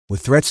With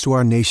threats to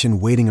our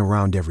nation waiting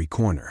around every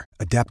corner,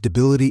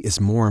 adaptability is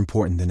more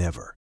important than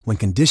ever. When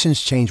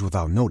conditions change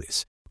without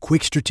notice,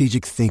 quick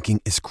strategic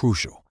thinking is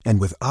crucial.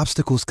 And with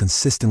obstacles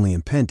consistently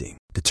impending,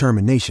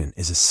 determination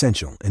is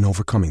essential in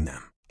overcoming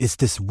them. It's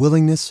this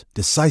willingness,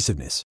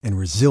 decisiveness, and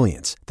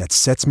resilience that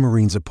sets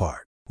Marines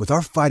apart. With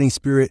our fighting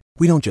spirit,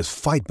 we don't just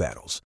fight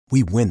battles,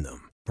 we win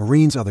them.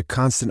 Marines are the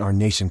constant our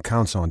nation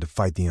counts on to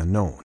fight the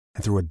unknown.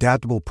 And through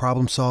adaptable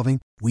problem solving,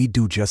 we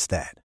do just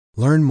that.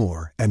 Learn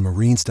more at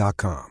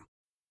marines.com.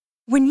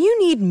 When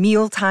you need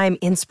mealtime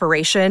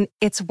inspiration,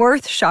 it's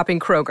worth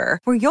shopping Kroger,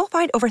 where you'll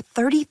find over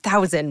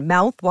 30,000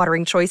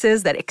 mouth-watering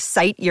choices that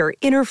excite your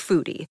inner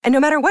foodie. And no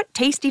matter what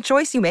tasty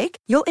choice you make,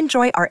 you'll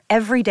enjoy our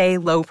everyday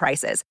low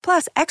prices,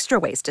 plus extra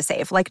ways to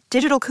save, like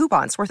digital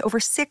coupons worth over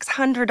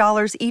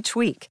 $600 each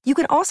week. You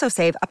can also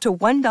save up to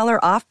 $1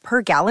 off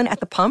per gallon at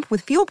the pump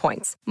with fuel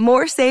points.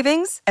 More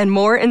savings and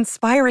more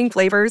inspiring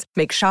flavors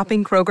make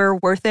shopping Kroger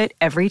worth it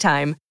every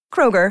time.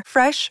 Kroger,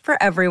 fresh for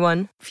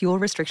everyone. Fuel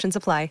restrictions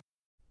apply.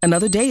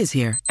 Another day is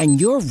here,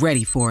 and you're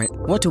ready for it.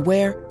 What to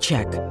wear?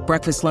 Check.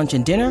 Breakfast, lunch,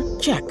 and dinner?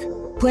 Check.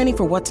 Planning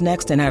for what's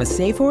next and how to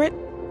save for it?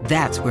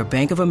 That's where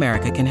Bank of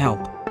America can help.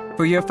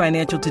 For your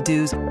financial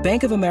to-dos,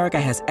 Bank of America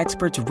has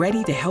experts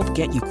ready to help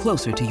get you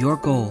closer to your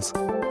goals.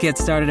 Get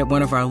started at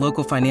one of our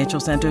local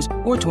financial centers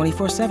or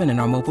 24/7 in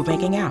our mobile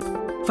banking app.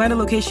 Find a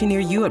location near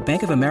you at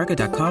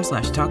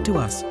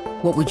bankofamerica.com/talktous.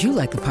 What would you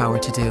like the power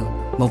to do?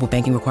 Mobile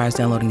banking requires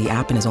downloading the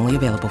app and is only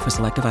available for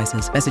select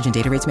devices. Message and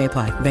data rates may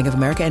apply. Bank of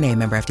America N.A.,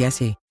 member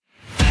FDIC.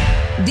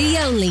 The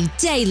only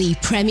daily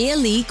Premier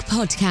League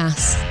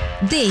podcast.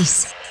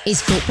 This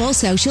is Football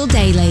Social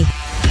Daily.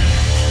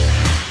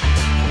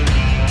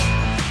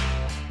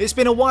 It's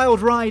been a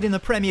wild ride in the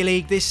Premier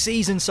League this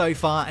season so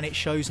far, and it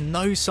shows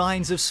no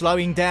signs of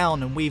slowing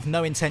down, and we've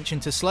no intention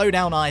to slow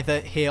down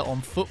either here on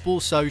Football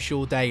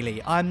Social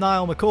Daily. I'm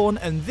Niall McCorn,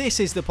 and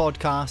this is the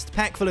podcast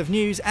packed full of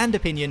news and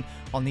opinion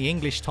on the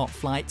English top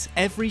flight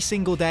every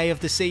single day of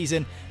the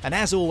season, and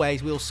as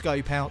always we'll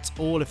scope out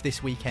all of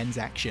this weekend's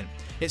action.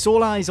 It's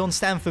all eyes on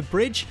Stamford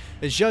Bridge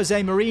as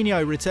Jose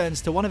Mourinho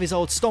returns to one of his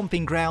old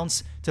stomping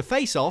grounds to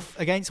face off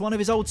against one of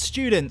his old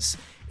students.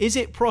 Is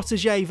it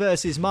protégé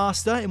versus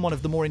master in one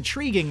of the more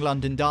intriguing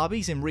London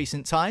derbies in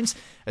recent times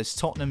as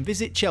Tottenham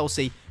visit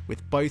Chelsea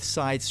with both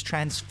sides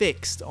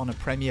transfixed on a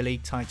Premier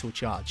League title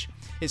charge?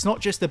 It's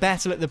not just the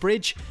battle at the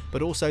bridge,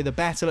 but also the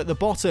battle at the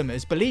bottom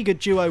as beleaguered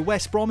duo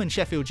West Brom and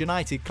Sheffield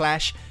United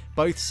clash,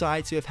 both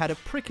sides who have had a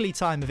prickly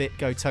time of it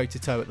go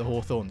toe-to-toe at the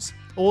Hawthorns.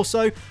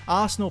 Also,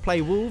 Arsenal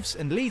play Wolves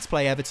and Leeds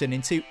play Everton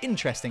in two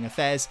interesting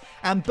affairs,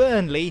 and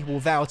Burnley will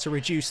vow to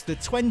reduce the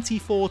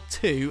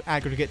 24-2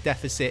 aggregate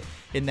deficit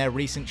in their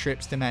recent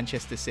trips to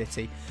Manchester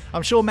City.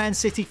 I'm sure Man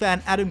City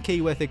fan Adam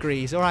Keyworth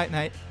agrees. All right,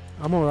 mate?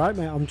 I'm all right,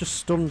 mate. I'm just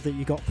stunned that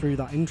you got through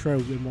that intro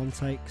in one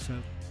take, so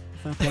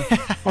fair play.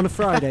 On a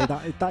Friday,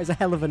 that is a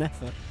hell of an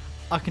effort.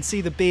 I can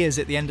see the beers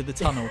at the end of the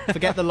tunnel.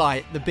 Forget the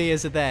light, the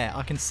beers are there.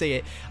 I can see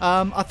it.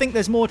 I think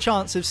there's more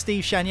chance of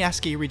Steve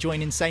Shanyaski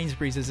rejoining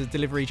Sainsbury's as a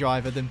delivery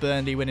driver than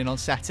Burnley winning on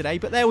Saturday.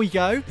 But there we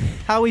go.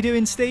 How are we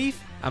doing, Steve?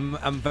 I'm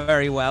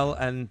very well,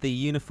 and the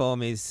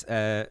uniform is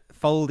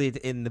folded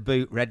in the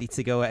boot, ready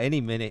to go at any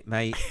minute,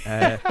 mate.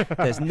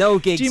 There's no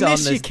gigs on. Do you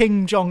miss your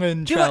King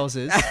Jong-un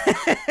trousers?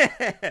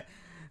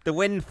 The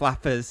wind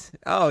flappers.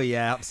 Oh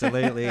yeah,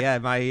 absolutely. Yeah,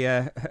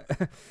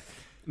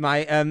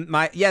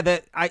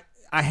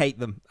 I hate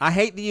them. I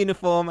hate the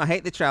uniform. I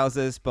hate the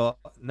trousers, but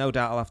no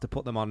doubt I'll have to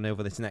put them on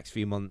over this next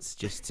few months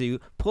just to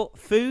put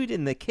food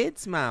in the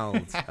kids'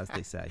 mouths, as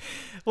they say.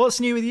 What's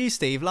new with you,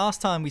 Steve?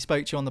 Last time we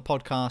spoke to you on the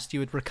podcast,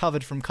 you had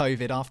recovered from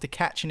COVID after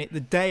catching it the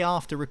day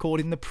after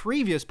recording the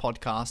previous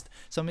podcast,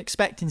 so I'm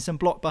expecting some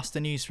blockbuster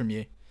news from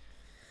you.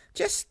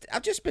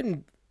 I've just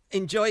been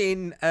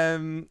enjoying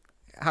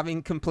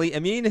having complete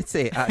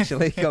immunity,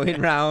 actually,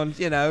 going round,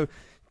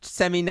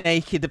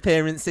 semi-naked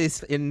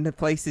appearances in the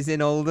places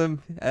in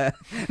Oldham,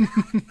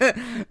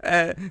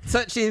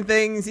 touching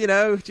things,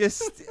 I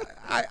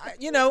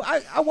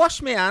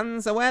wash my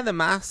hands, I wear the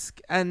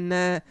mask, and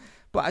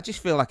but I just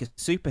feel like a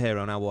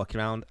superhero now walking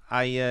around.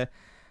 I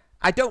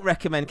don't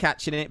recommend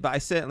catching it, but I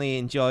certainly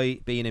enjoy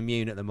being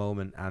immune at the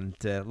moment, and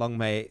long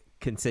may it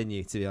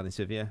continue, to be honest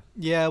with you.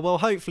 Yeah, well,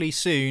 hopefully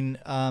soon,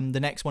 the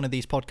next one of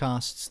these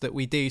podcasts that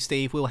we do,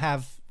 Steve, we'll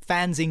have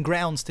fans in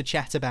grounds to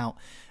chat about,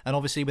 and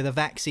obviously with a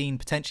vaccine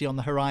potentially on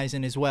the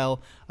horizon as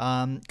well,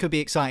 could be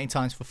exciting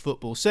times for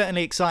football.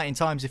 Certainly exciting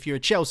times if you're a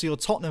Chelsea or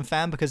Tottenham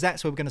fan, because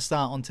that's where we're going to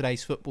start on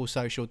today's Football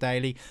Social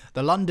Daily.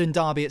 The London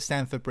derby at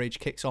Stamford Bridge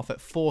kicks off at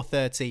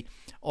 4:30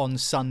 on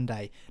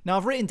Sunday. Now,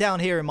 I've written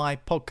down here in my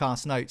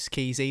podcast notes,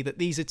 Keezy, that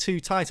these are two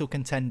title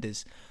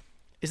contenders.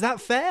 Is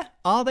that fair?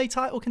 Are they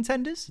title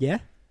contenders? Yeah,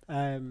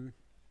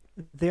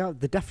 they are.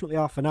 They definitely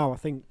are for now. I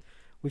think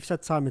we've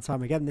said time and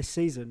time again this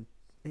season,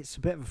 it's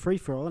a bit of a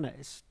free-for-all, isn't it?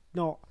 It's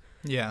not.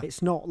 Yeah.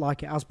 It's not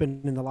like it has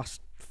been in the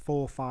last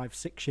 4, 5,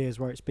 6 years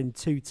where it's been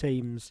two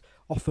teams,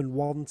 often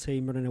one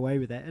team running away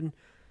with it. And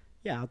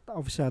yeah,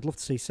 obviously I'd love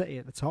to see City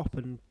at the top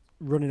and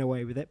running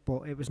away with it,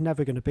 but it was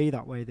never going to be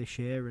that way this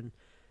year. And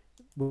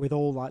with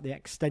all like the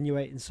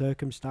extenuating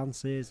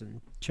circumstances,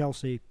 and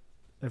Chelsea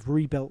have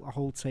rebuilt a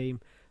whole team.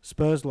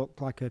 Spurs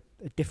look like a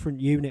different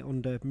unit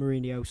under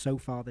Mourinho so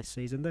far this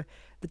season. They're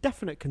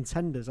definite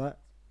contenders. I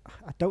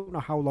don't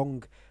know how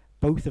long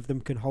both of them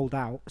can hold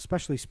out,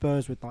 especially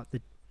Spurs with like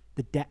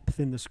the depth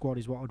in the squad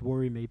is what would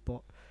worry me.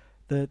 But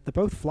they're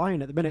both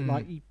flying at the minute.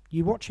 Like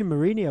you watching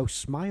Mourinho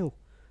smile,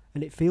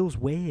 and it feels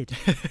weird.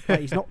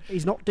 Like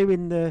he's not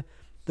doing the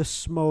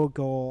smug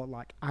or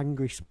like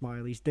angry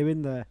smile. He's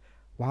doing the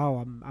wow,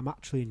 I'm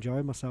actually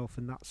enjoying myself,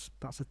 and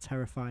that's a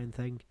terrifying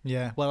thing.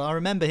 Yeah, well, I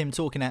remember him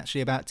talking actually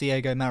about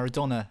Diego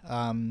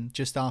Maradona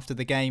just after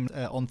the game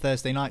on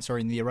Thursday night,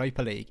 in the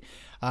Europa League,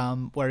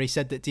 where he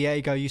said that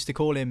Diego used to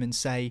call him and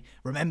say,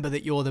 remember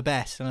that you're the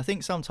best. And I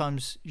think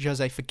sometimes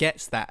Jose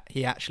forgets that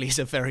he actually is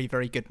a very,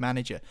 very good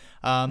manager.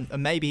 And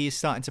maybe he's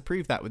starting to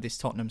prove that with this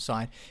Tottenham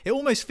side. It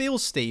almost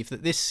feels, Steve,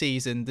 that this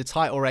season the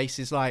title race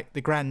is like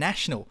the Grand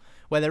National,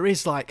 where there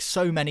is like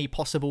so many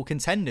possible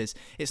contenders.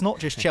 It's not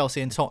just Chelsea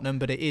and Tottenham,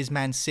 but it is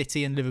Man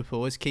City and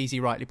Liverpool, as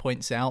Keezy rightly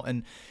points out.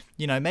 And,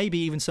 you know, maybe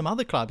even some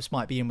other clubs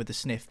might be in with the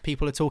sniff.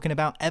 People are talking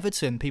about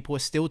Everton. People are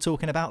still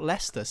talking about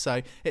Leicester.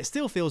 So it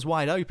still feels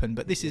wide open,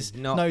 but this is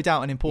no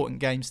doubt an important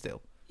game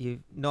still.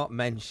 You've not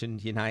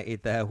mentioned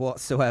United there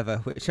whatsoever,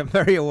 which I'm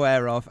very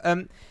aware of.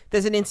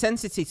 There's an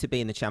intensity to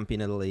being the champion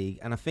of the league.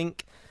 And I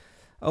think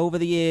over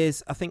the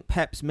years,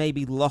 Pep's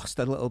maybe lost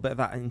a little bit of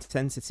that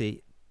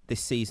intensity this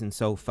season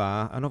so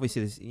far, and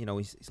obviously,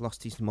 he's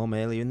lost his mum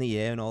earlier in the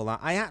year and all that.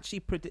 I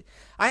actually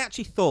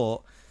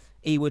thought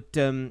he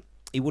wouldn't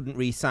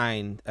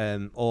re-sign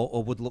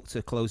or would look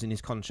to closing his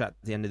contract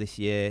at the end of this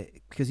year,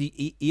 because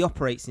he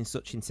operates in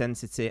such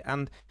intensity.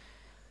 And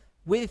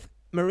with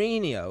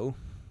Mourinho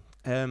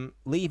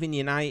leaving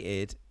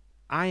United,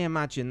 I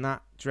imagine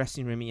that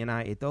dressing room at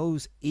United,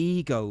 those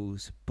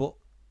egos, but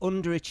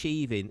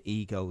underachieving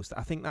egos,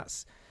 I think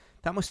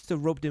that must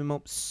have rubbed him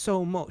up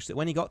so much that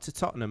when he got to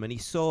Tottenham and he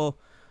saw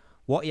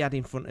what he had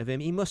in front of him,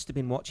 he must have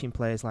been watching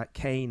players like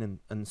Kane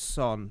and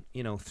Son,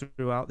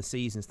 throughout the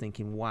seasons,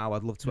 thinking, wow,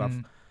 I'd love to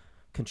have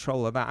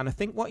control of that. And I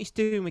think what he's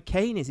doing with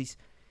Kane is he's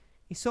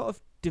sort of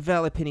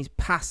developing his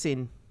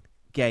passing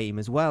game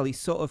as well.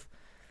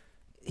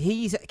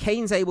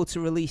 Kane's able to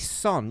release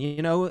Son,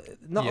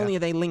 not only are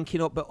they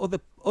linking up, but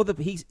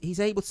he's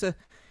able to,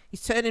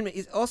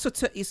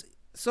 he's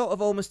sort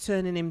of almost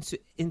turning him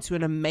into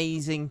an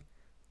amazing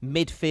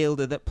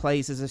midfielder that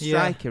plays as a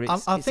striker. Yeah.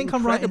 I think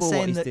I'm right in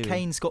saying that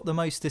Kane's got the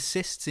most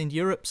assists in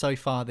Europe so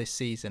far this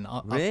season.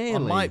 I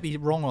might be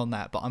wrong on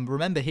that, but I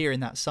remember hearing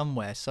that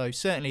somewhere. So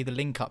certainly the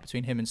link up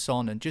between him and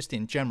Son, and just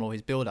in general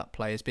his build-up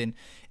play, has been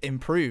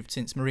improved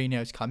since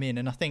Mourinho's come in.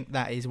 And I think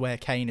that is where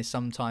Kane is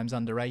sometimes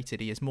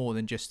underrated. He is more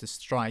than just a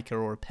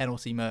striker or a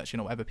penalty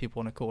merchant or whatever people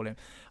want to call him.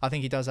 I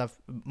think he does have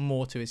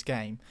more to his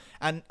game.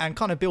 And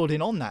kind of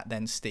building on that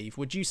then, Steve,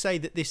 would you say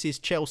that this is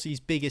Chelsea's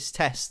biggest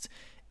test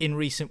in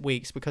recent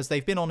weeks, because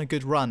they've been on a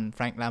good run,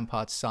 Frank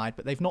Lampard's side,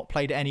 but they've not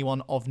played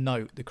anyone of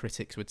note, the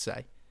critics would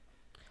say?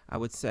 I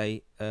would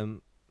say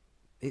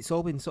it's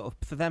all been sort of,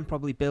 for them,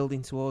 probably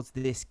building towards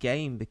this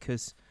game,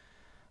 because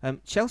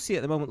Chelsea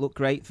at the moment look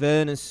great.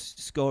 Werner's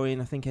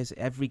scoring, I think,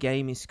 every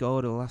game he's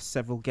scored over the last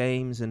several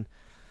games, and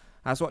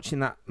I was watching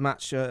that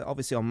match,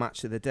 obviously on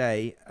Match of the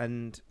Day,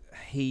 and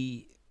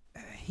he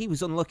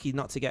was unlucky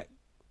not to get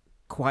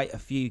quite a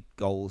few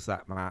goals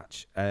that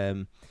match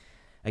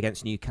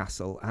against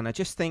Newcastle. And I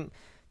just think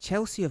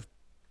Chelsea have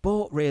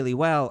bought really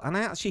well, and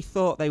I actually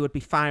thought they would be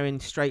firing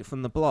straight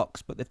from the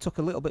blocks, but they've took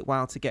a little bit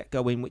while to get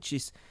going, which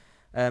is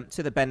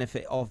to the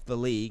benefit of the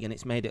league, and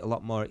it's made it a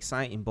lot more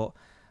exciting. But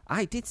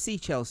I did see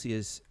Chelsea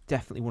as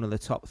definitely one of the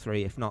top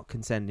three, if not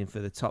contending for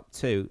the top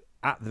two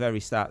at the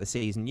very start of the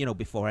season,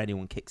 before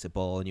anyone kicks a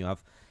ball and you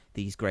have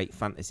these great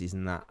fantasies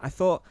and that. I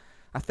thought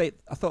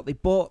they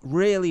bought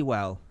really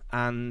well,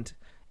 and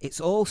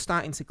it's all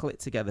starting to click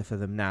together for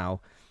them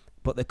now.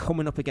 But they're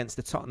coming up against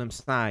the Tottenham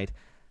side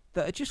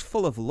that are just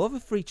full of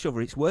love for each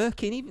other. It's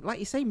working. Even like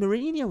you say,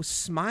 Mourinho's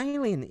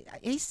smiling.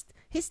 His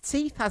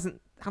teeth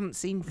haven't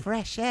seen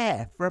fresh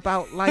air for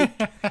about I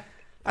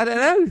don't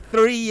know,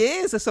 3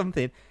 years or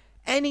something.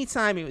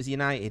 Anytime it was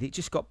United, it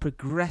just got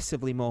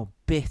progressively more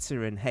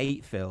bitter and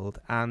hate-filled.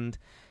 And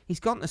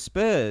he's gone to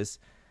Spurs,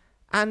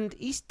 and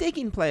he's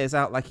digging players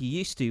out like he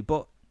used to.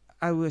 But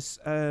I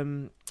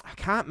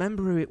can't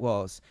remember who it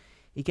was.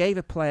 He gave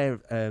a player,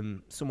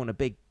 someone a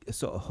big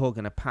sort of hug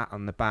and a pat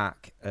on the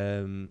back.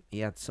 He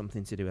had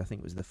something to do, I think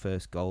it was the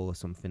first goal or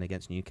something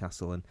against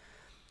Newcastle. And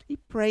he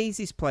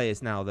praises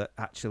players now that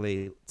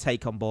actually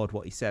take on board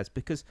what he says.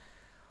 Because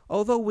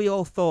although we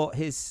all thought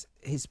his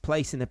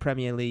place in the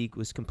Premier League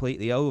was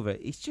completely over,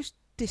 he's just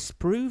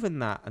disproven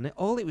that. And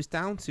all it was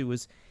down to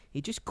was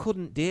he just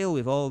couldn't deal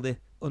with all the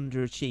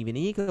underachieving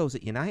egos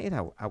at United,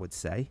 I would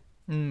say.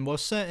 Well,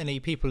 certainly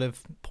people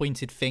have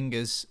pointed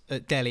fingers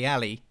at Dele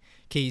Alli,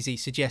 Keezy,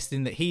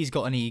 suggesting that he's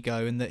got an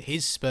ego and that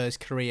his Spurs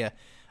career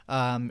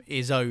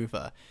is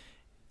over.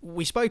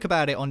 We spoke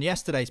about it on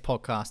yesterday's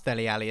podcast,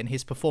 Dele Alli, and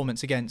his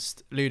performance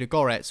against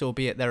Ludogorets,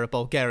 albeit they're a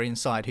Bulgarian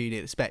side who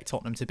you'd expect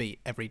Tottenham to beat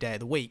every day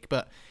of the week.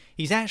 But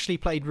he's actually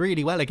played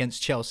really well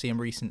against Chelsea in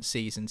recent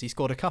seasons. He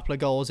scored a couple of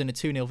goals in a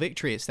 2-0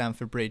 victory at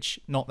Stamford Bridge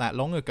not that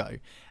long ago.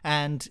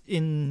 And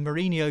in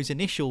Mourinho's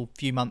initial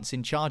few months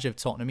in charge of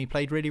Tottenham, he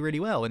played really, really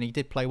well. And he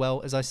did play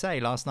well, as I say,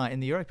 last night in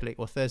the Europa League,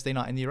 or Thursday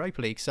night in the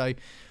Europa League. So,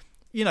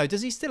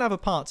 does he still have a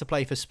part to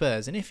play for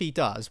Spurs? And if he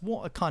does,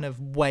 what a kind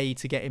of way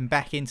to get him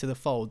back into the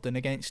fold than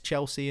against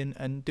Chelsea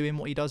and doing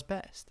what he does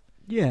best?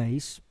 Yeah,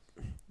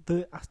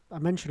 I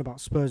mentioned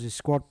about Spurs'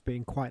 squad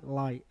being quite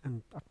light,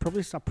 and I'd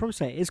probably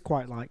say it is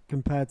quite light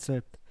compared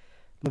to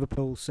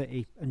Liverpool,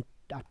 City, and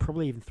I'd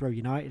probably even throw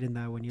United in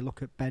there when you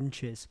look at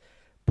benches.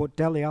 But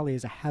Dele Alli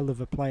is a hell of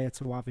a player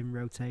to have in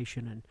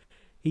rotation, and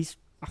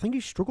I think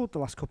he's struggled the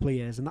last couple of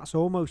years, and that's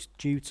almost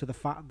due to the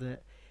fact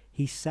that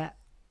he set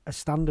a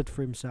standard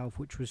for himself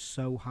which was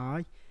so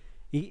high.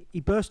 He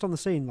burst on the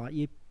scene, like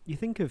you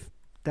think of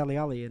Dele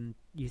Alli and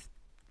you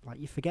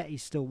forget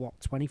he's still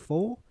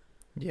 24.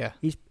 Yeah,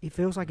 he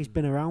feels like he's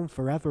been around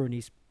forever, and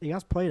he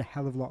has played a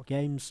hell of a lot of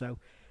games, so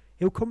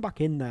he'll come back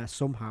in there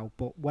somehow.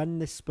 But when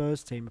this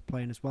Spurs team are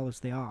playing as well as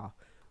they are,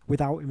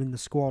 without him in the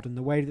squad, and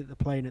the way that they're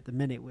playing at the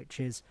minute, which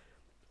is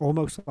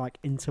almost like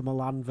Inter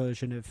Milan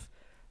version of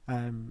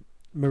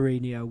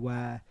Mourinho,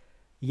 where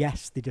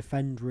yes, they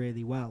defend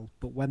really well,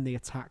 but when they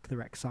attack,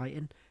 they're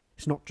exciting.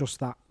 It's not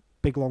just that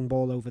big long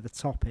ball over the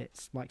top.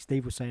 It's like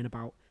Steve was saying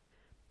about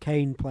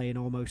Kane playing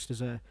almost as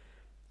an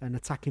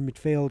attacking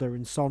midfielder,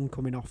 and Son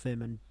coming off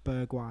him, and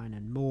Bergwijn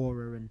and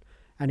Moura and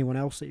anyone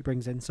else that he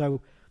brings in.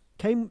 So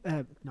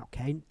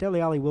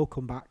Dele Alli will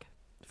come back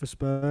for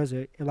Spurs.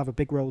 He'll have a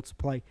big role to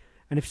play.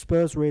 And if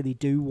Spurs really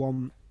do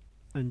want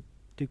that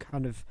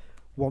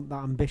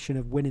ambition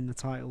of winning the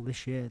title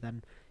this year,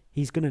 then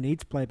he's going to need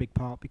to play a big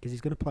part, because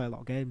he's going to play a lot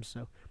of games.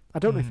 So I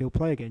don't know if he'll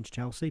play against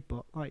Chelsea,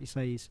 but like you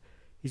say,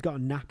 he's got a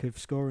knack of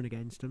scoring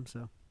against them.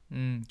 So.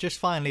 Just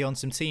finally on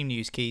some team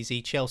news,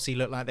 Keezy. Chelsea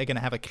look like they're going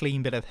to have a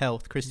clean bit of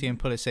health. Christian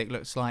Pulisic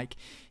looks like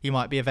he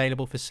might be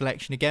available for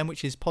selection again,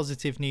 which is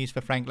positive news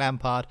for Frank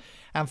Lampard.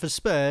 And for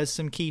Spurs,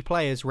 some key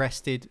players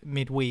rested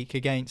midweek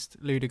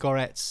against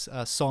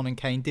Ludogorets. Son and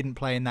Kane didn't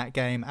play in that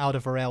game.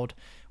 Alderweireld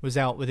was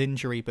out with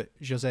injury, but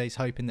Jose's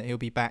hoping that he'll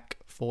be back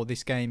for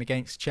this game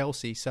against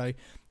Chelsea. So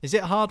is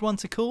it a hard one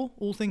to call,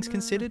 all things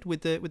considered,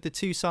 with the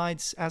two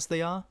sides as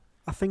they are?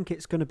 I think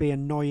it's going to be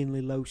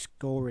annoyingly low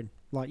scoring.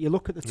 Like, you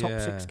look at the top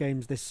 6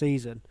 games this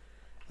season,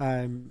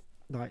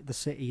 like the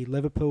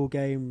City-Liverpool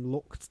game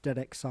looked dead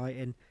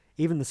exciting.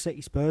 Even the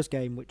City-Spurs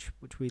game, which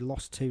we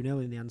lost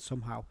 2-0 in the end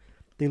somehow,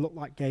 they look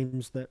like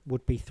games that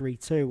would be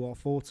 3-2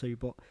 or 4-2,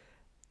 but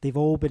they've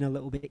all been a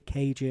little bit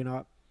cagey, and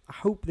I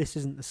hope this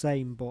isn't the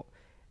same, but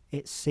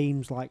it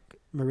seems like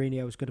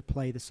Mourinho is going to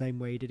play the same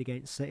way he did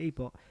against City.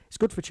 But it's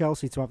good for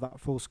Chelsea to have that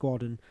full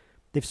squad, and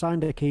they've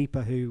signed a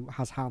keeper who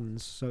has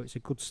hands, so it's a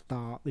good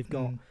start. They've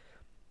got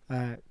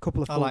a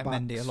couple of fullbacks. I like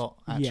Mendy a lot,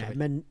 actually. Yeah,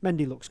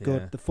 Mendy looks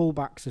good. Yeah. The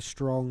fullbacks are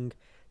strong.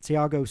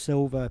 Thiago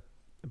Silva,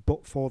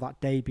 but for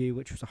that debut,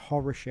 which was a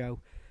horror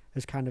show,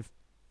 has kind of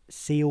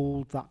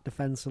sealed that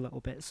defence a little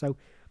bit. So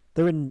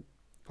they're in,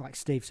 like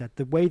Steve said,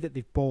 the way that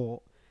they've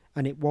bought,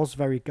 and it was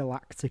very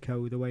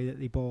Galactico, the way that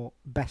they bought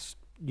best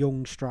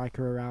young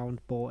striker around,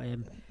 bought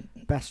him.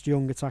 Best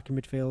young attacking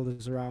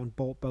midfielders around,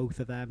 bought both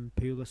of them.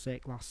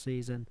 Pulisic last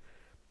season.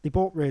 They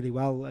bought really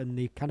well, and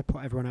they kind of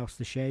put everyone else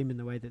to shame in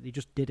the way that they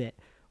just did it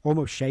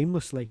almost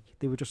shamelessly.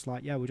 They were just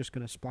like, yeah, we're just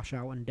going to splash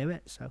out and do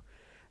it. So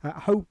I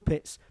hope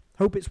it's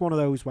one of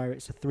those where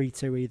it's a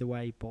 3-2 either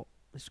way, but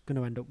it's going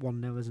to end up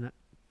 1-0, isn't it?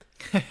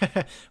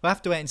 We'll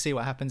have to wait and see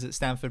what happens at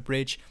Stamford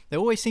Bridge. There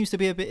always seems to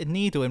be a bit of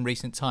needle in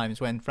recent times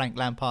when Frank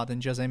Lampard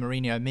and Jose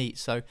Mourinho meet,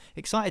 so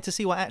excited to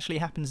see what actually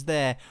happens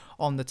there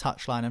on the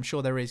touchline. I'm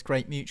sure there is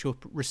great mutual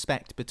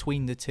respect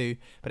between the two,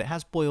 but it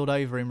has boiled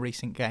over in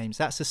recent games.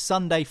 That's a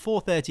Sunday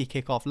 4:30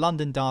 kickoff,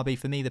 London derby,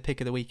 for me the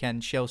pick of the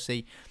weekend,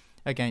 Chelsea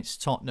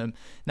against Tottenham.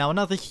 Now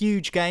another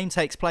huge game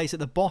takes place at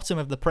the bottom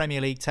of the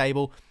Premier League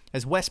table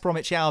as West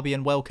Bromwich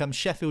Albion welcome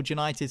Sheffield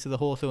United to the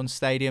Hawthorn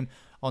Stadium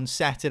on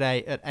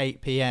Saturday at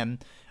 8 p.m.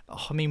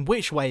 I mean,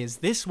 which way is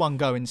this one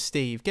going,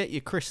 Steve? Get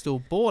your crystal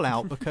ball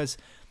out, because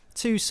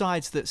two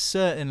sides that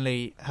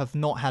certainly have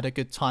not had a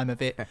good time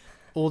of it.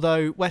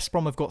 Although West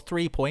Brom have got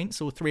 3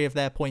 points, all 3 of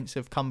their points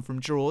have come from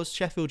draws.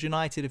 Sheffield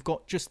United have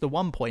got just the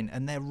 1 point,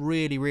 and they're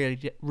really,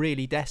 really,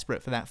 really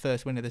desperate for that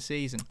first win of the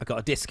season. I got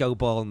a disco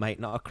ball, mate,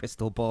 not a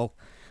crystal ball.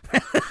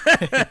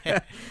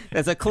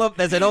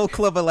 There's an old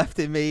clubber left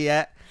in me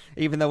yet,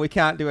 even though we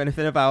can't do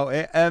anything about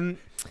it.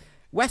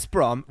 West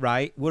Brom,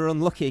 right, were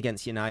unlucky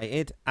against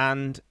United,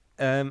 and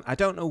I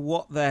don't know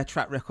what their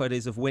track record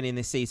is of winning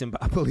this season,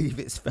 but I believe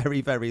it's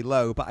very, very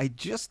low. But I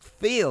just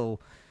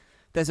feel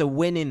there's a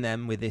win in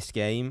them with this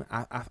game.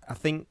 I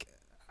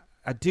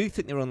do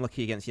think they were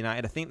unlucky against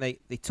United. I think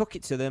they took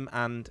it to them,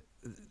 and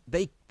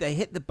they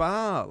hit the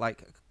bar,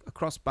 like a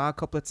crossbar a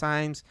couple of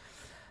times.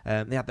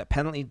 They had that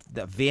penalty,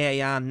 that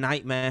VAR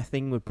nightmare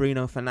thing with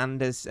Bruno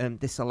Fernandes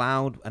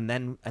disallowed, and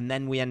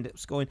then we end up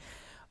scoring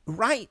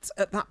right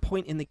at that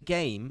point in the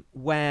game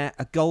where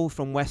a goal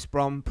from West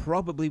Brom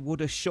probably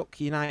would have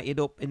shook United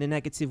up in a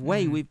negative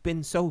way. We've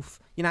been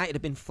United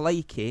have been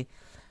flaky,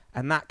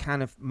 And that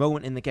kind of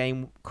moment in the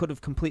game could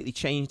have completely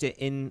changed it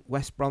in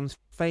West Brom's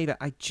favour.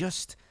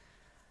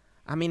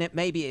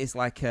 Maybe it is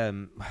like,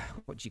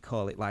 what do you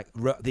call it? Like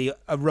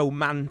a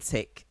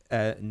romantic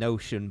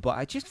notion. But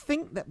I just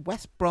think that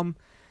West Brom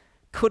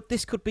could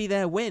be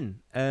their win.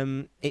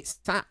 It's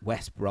at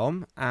West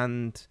Brom,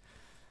 and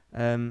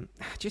I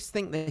just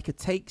think they could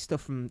take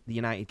stuff from the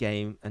United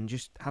game and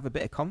just have a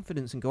bit of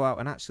confidence and go out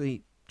and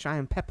actually try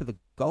and pepper the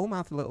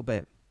goalmouth a little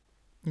bit.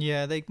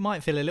 Yeah, they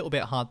might feel a little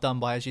bit hard done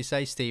by, as you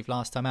say, Steve,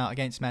 last time out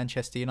against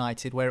Manchester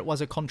United, where it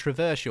was a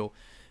controversial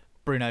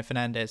Bruno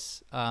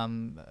Fernandes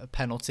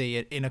penalty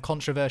in a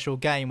controversial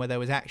game where there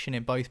was action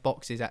in both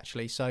boxes,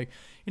 actually. So,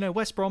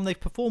 West Brom, they've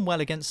performed well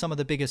against some of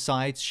the bigger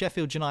sides.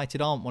 Sheffield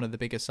United aren't one of the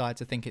bigger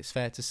sides, I think it's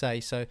fair to say.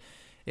 So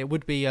it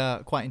would be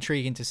quite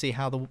intriguing to see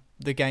how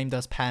the game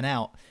does pan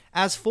out.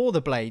 As for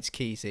the Blades,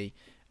 Keezy,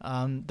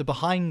 the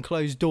behind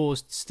closed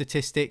doors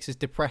statistics, as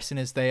depressing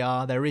as they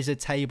are, there is a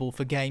table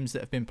for games that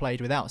have been played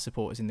without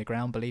supporters in the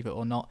ground, believe it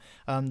or not.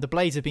 The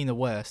Blades have been the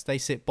worst. They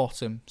sit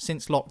bottom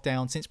since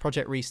lockdown, since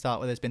Project Restart,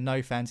 where there's been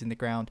no fans in the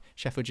ground.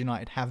 Sheffield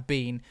United have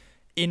been,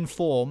 in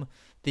form,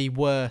 the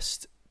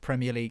worst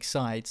Premier League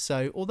side.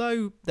 So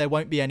although there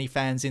won't be any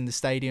fans in the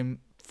stadium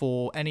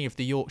for any of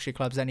the Yorkshire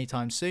clubs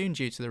anytime soon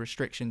due to the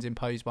restrictions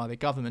imposed by the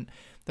government,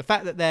 the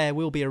fact that there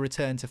will be a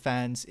return to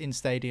fans in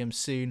stadiums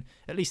soon,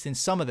 at least in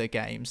some of the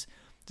games,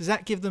 does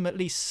that give them at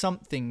least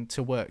something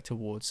to work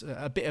towards?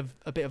 A bit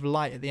of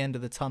light at the end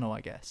of the tunnel,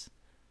 I guess.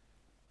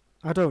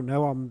 I don't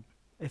know.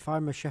 If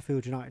I'm a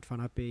Sheffield United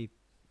fan, I'd be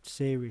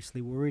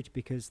seriously worried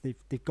because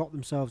they've got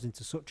themselves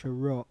into such a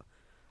rut,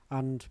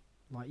 and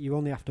like you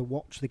only have to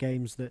watch the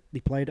games that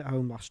they played at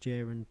home last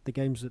year and the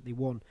games that they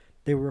won.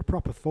 They were a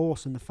proper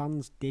force, and the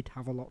fans did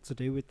have a lot to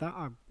do with that.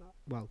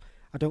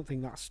 I don't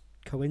think that's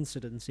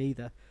coincidence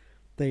either.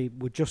 They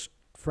were just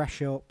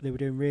fresh up. They were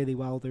doing really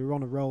well. They were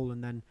on a roll,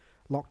 and then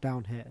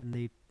lockdown hit, and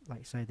they, like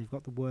you say, they've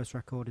got the worst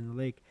record in the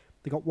league.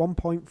 They got 1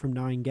 point from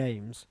 9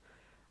 games,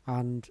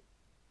 and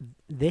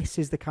this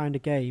is the kind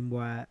of game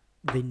where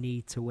they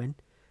need to win.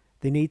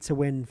 They need to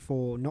win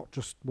for not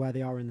just where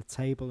they are in the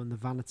table and the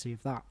vanity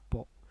of that,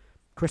 but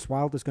Chris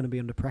Wilder's going to be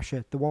under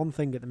pressure. The one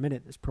thing at the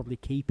minute that's probably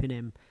keeping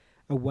him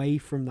away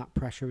from that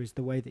pressure is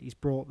the way that he's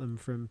brought them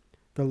from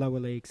the lower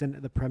leagues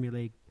into the Premier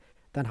League,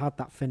 then had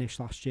that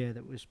finish last year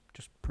that was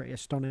just pretty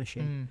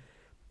astonishing.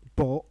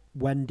 But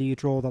when do you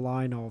draw the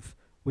line of,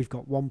 we've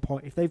got 1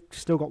 point, if they've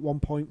still got 1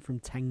 point from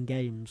 10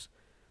 games,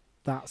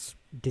 that's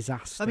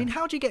disaster. I mean,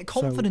 how do you get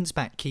confidence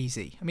back,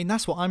 Keezy? I mean,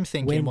 that's what I'm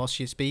thinking whilst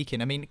you're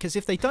speaking. I mean, because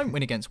if they don't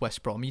win against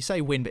West Brom, you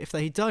say win, but if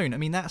they don't, I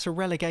mean, that's a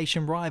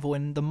relegation rival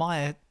and the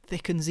mire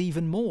thickens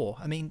even more.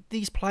 I mean,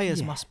 these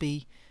players must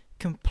be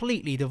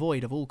completely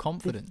devoid of all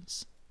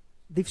confidence.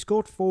 They've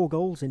scored 4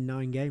 goals in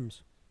 9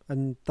 games,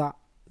 and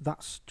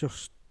that's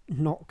just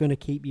not going to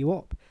keep you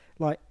up.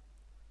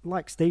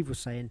 Like Steve was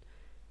saying,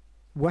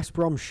 West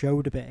Brom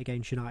showed a bit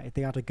against United.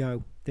 They had a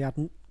go. They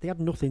had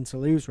nothing to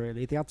lose,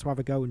 really. They had to have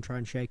a go and try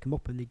and shake them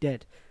up, and they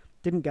did.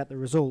 Didn't get the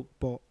result,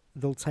 but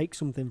they'll take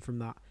something from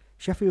that.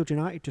 Sheffield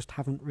United just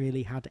haven't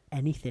really had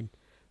anything.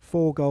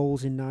 4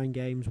 goals in 9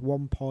 games,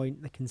 1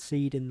 point. They're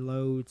conceding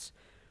loads.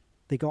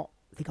 They got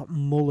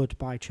mullered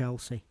by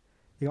Chelsea.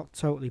 They got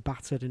totally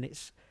battered, and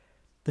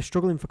they're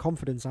struggling for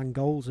confidence and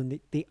goals, and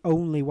the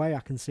only way I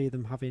can see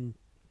them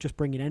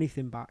bringing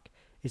anything back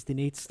is they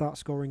need to start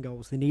scoring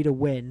goals. They need a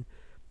win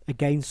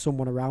against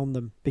someone around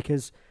them,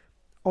 because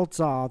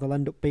odds are they'll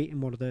end up beating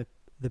one of the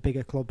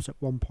bigger clubs at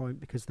 1 point,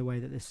 because the way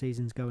that this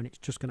season's going, it's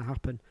just going to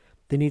happen.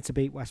 They need to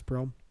beat West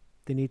Brom.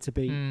 They need to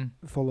beat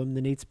Fulham.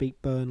 They need to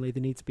beat Burnley. They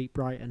need to beat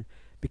Brighton,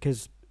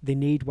 because they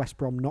need West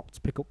Brom not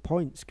to pick up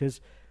points, because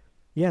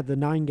they're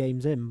 9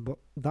 games in, but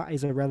that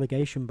is a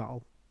relegation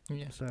battle.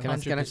 Yeah, so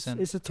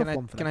it's a tough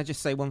one for them. Can I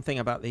just say one thing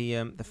about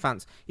the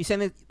fans? You're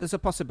saying there's a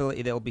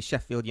possibility there will be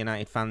Sheffield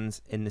United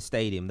fans in the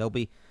stadium. They'll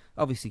be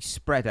obviously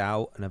spread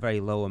out and a very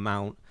low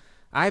amount.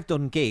 I've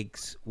done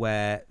gigs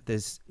where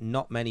there's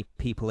not many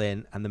people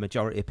in, and the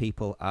majority of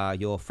people are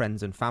your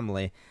friends and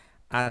family,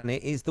 and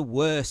it is the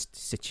worst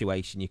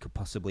situation you could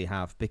possibly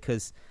have,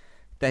 because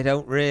they're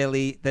not.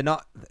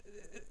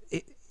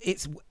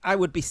 I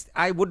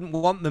wouldn't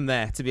want them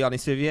there, to be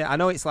honest with you. I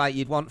know it's like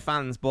you'd want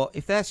fans, but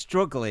if they're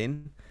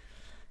struggling,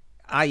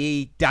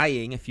 i.e.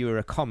 dying, if you were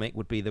a comic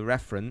would be the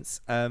reference,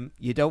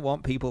 you don't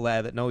want people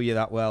there that know you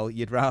that well.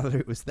 You'd rather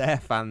it was their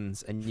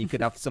fans, and you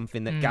could have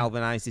something that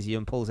galvanises you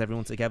and pulls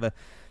everyone together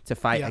to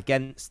fight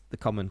against the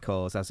common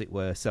cause, as it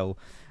were. So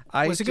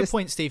it's a good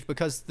point, Steve,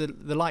 because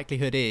the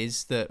likelihood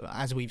is that,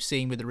 as we've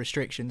seen with the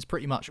restrictions,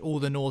 pretty much all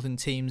the northern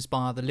teams,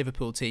 bar the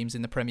Liverpool teams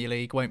in the Premier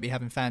League, won't be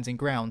having fans in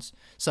grounds.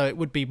 So it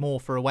would be more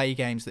for away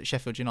games that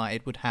Sheffield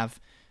United would have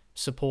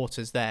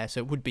supporters there. So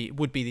it would be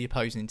the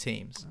opposing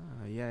teams.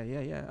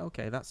 Yeah.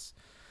 Okay,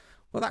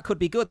 that could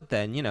be good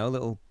then. You know,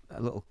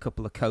 a little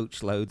couple of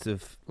coach loads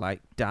of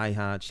like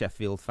diehard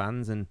Sheffield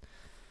fans. And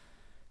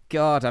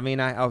God, I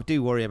mean, I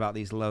do worry about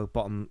these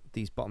bottom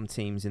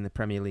teams in the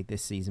Premier League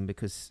this season,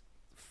 because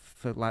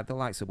for like the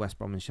likes of West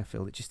Brom and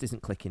Sheffield, it just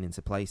isn't clicking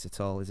into place at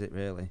all, is it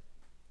really?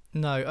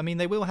 No, I mean,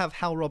 they will have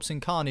Hal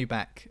Robson-Kanu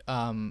back,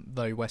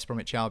 though, West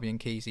Bromwich Albion,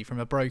 Keezy, from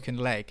a broken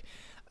leg.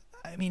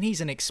 I mean, he's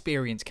an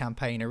experienced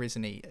campaigner,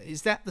 isn't he?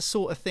 Is that the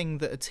sort of thing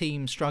that a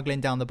team struggling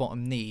down the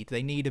bottom need?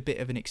 They need a bit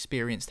of an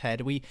experienced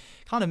head. We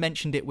kind of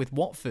mentioned it with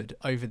Watford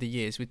over the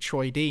years, with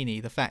Troy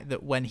Deeney, the fact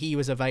that when he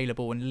was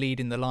available and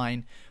leading the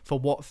line for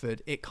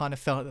Watford, it kind of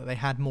felt that they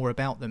had more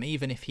about them,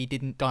 even if he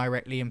didn't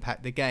directly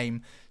impact the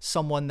game.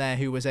 Someone there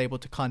who was able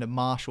to kind of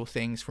marshal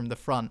things from the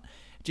front.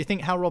 Do you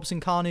think Hal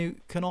Robson-Kanu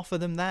can offer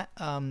them that?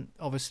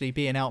 Obviously,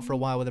 being out for a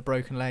while with a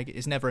broken leg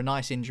is never a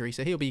nice injury,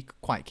 so he'll be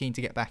quite keen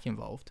to get back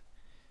involved.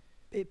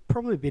 It'd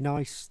probably be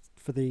nice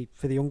for the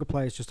younger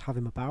players just to have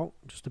him about,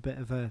 just a bit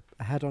of a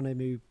head on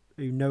him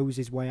who knows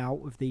his way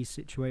out of these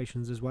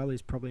situations as well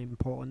is probably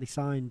important. They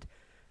signed,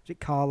 is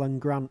it Karlan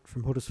Grant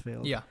from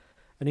Huddersfield? Yeah.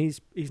 And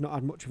he's not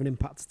had much of an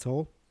impact at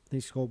all. He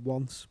scored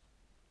once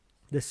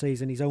this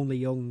season. He's only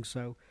young,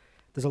 so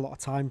there's a lot of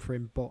time for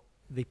him, but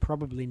they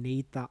probably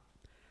need that.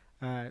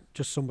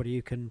 Just somebody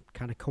who can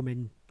kind of come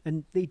in,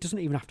 and he doesn't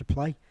even have to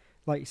play.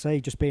 Like you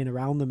say, just being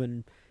around them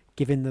and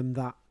giving them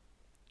that,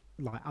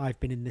 like, I've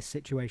been in this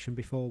situation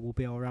before, we'll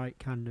be all right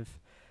kind of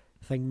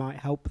thing might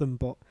help them.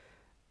 But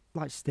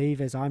like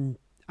Steve is, I'm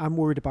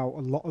worried about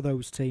a lot of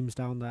those teams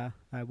down there.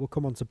 We'll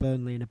come on to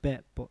Burnley in a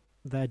bit, but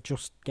they're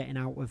just getting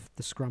out of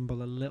the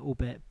scramble a little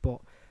bit.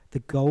 But the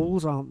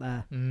goals aren't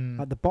there.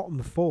 At the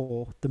bottom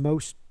four, the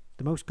most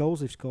goals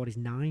they've scored is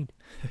 9.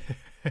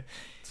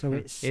 So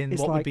it's what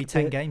like would be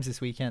 10 games this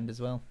weekend as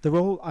well. They're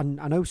all, and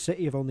I know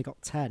City have only got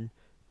 10,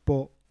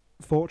 but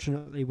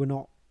fortunately we're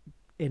not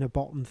in a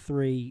bottom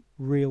 3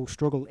 real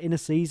struggle in a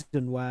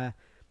season where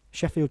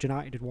Sheffield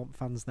United would want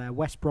fans there.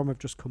 West Brom have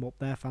just come up,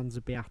 their fans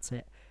would be at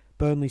it.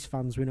 Burnley's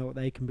fans, we know what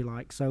they can be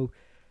like. So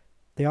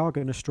they are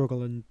going to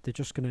struggle, and they're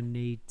just going to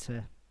need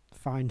to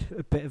find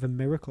a bit of a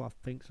miracle, I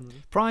think.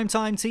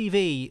 Primetime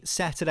TV,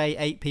 Saturday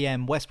 8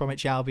 p.m, West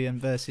Bromwich Albion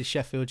versus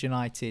Sheffield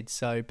United.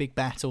 So big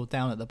battle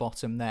down at the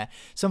bottom there.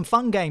 Some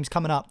fun games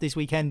coming up this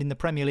weekend in the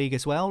Premier League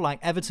as well, like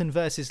Everton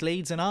versus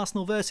Leeds and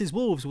Arsenal versus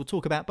Wolves. We'll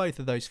talk about both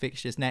of those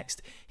fixtures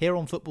next here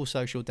on Football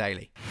Social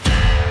Daily.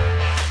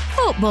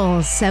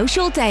 Football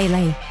Social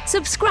Daily.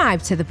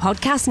 Subscribe to the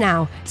podcast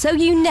now so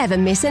you never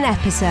miss an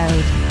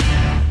episode.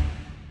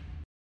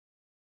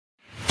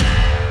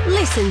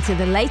 Listen to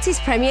the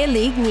latest Premier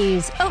League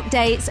news,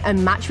 updates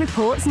and match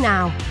reports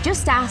now.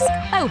 Just ask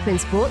Open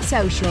Sport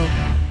Social.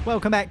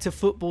 Welcome back to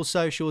Football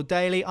Social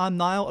Daily. I'm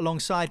Niall.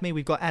 Alongside me,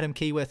 we've got Adam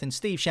Keyworth and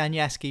Steve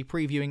Shanyaski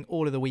previewing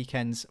all of the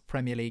weekend's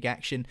Premier League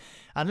action.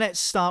 And let's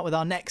start with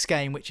our next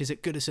game, which is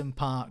at Goodison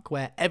Park,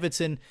 where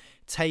Everton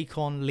take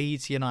on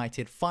Leeds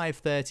United.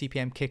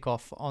 5:30pm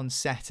kickoff on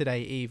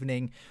Saturday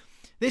evening.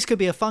 This could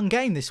be a fun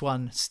game, this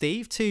one,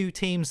 Steve. Two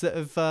teams that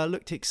have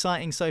looked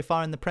exciting so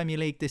far in the Premier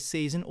League this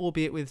season,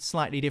 albeit with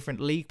slightly different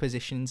league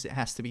positions, it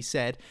has to be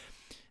said.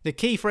 The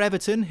key for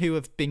Everton, who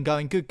have been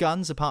going good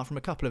guns apart from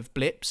a couple of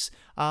blips,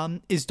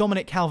 is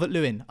Dominic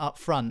Calvert-Lewin up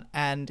front.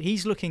 And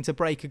he's looking to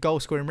break a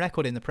goal-scoring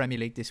record in the Premier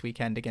League this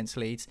weekend against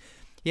Leeds.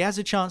 He has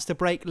a chance to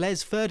break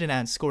Les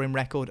Ferdinand's scoring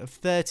record of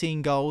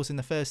 13 goals in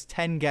the first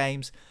 10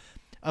 games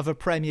of a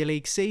Premier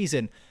League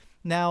season.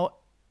 Now,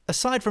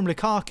 aside from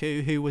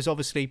Lukaku, who was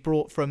obviously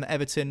brought from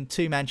Everton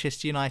to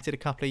Manchester United a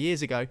couple of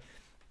years ago,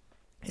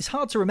 it's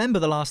hard to remember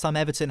the last time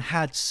Everton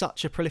had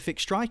such a prolific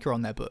striker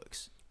on their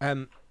books.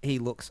 He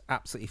looks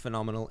absolutely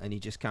phenomenal, and he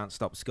just can't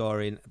stop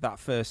scoring. That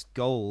first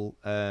goal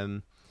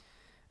at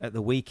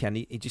the weekend,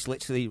 he just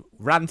literally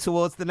ran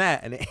towards the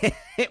net, and it hit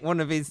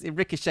it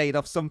ricocheted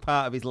off some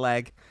part of his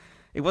leg.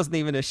 It wasn't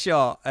even a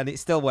shot, and it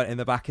still went in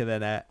the back of the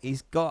net.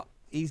 He's got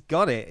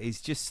it.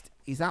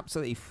 He's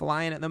absolutely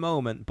flying at the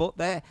moment. But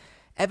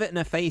Everton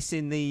are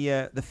facing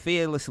the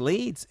fearless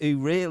Leeds, who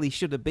really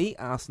should have beat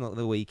Arsenal at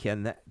the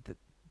weekend.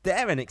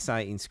 They're an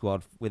exciting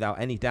squad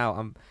without any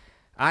doubt.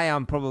 I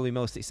am probably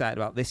most excited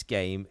about this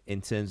game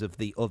in terms of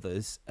the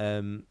others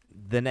than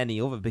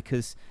any other,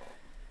 because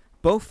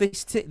both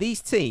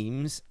these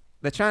teams,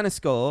 they're trying to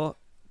score.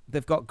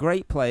 They've got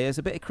great players,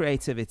 a bit of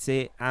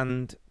creativity,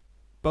 and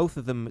both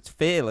of them, it's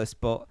fearless.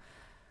 But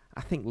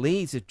I think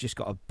Leeds have just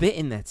got a bit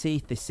in their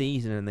teeth this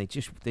season, and they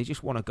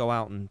just want to go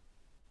out and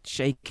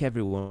shake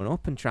everyone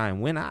up and try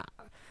and win.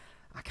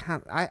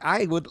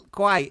 I would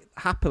quite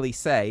happily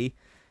say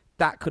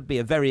that could be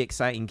a very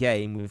exciting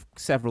game with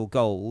several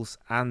goals,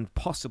 and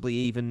possibly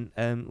even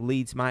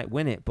Leeds might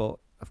win it. But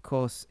of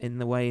course, in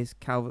the way is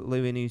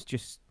Calvert-Lewin, who's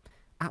just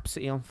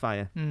absolutely on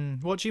fire.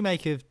 What do you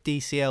make of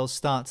DCL's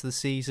start to the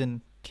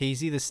season,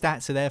 Keezy? The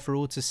stats are there for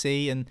all to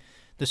see, and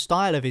the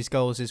style of his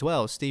goals as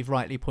well. Steve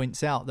rightly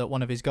points out that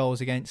one of his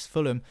goals against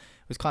Fulham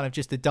was kind of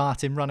just a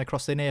darting run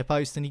across the near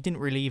post, and he didn't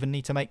really even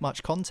need to make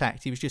much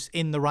contact. He was just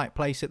in the right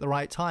place at the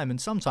right time,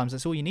 and sometimes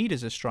that's all you need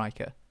as a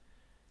striker.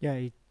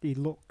 Yeah, he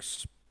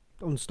looks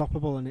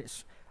unstoppable, and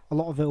it's a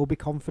lot of it will be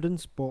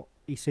confidence, but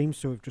he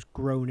seems to have just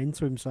grown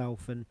into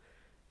himself. And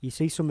you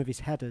see some of his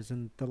headers,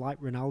 and they're like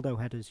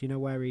Ronaldo headers,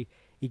 where he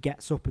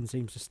gets up and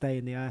seems to stay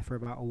in the air for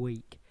about a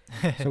week.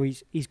 So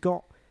he's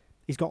got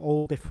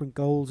all different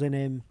goals in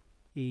him.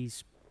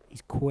 He's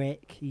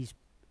quick.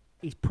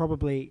 he's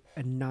probably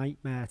a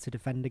nightmare to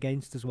defend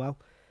against as well,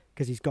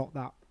 because he's got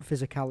that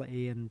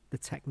physicality and the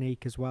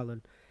technique as well.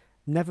 And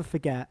never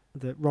forget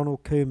that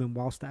Ronald Koeman,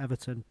 whilst at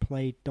Everton,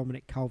 played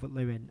Dominic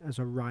Calvert-Lewin as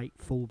a right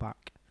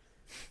fullback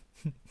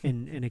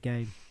in a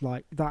game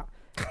like that.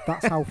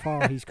 That's how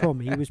far he's come.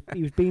 He was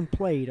being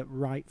played at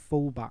right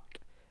fullback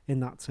in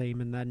that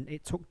team, and then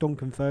it took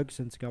Duncan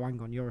Ferguson to go, hang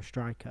on, you're a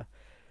striker.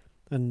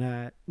 And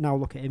now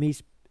look at him.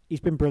 He's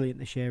been brilliant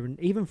this year, and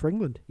even for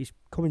England, he's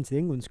come into the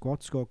England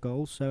squad, scored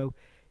goals. So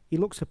he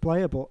looks a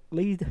player, but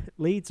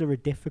Leeds are a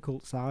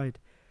difficult side.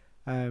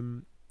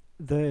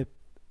 They're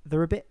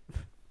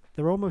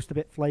almost a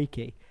bit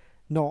flaky,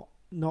 not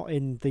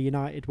in the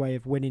United way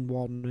of winning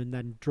one and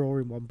then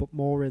drawing one, but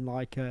more in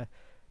like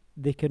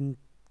they can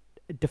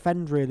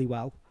defend really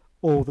well,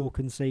 or they'll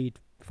concede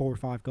 4 or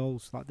 5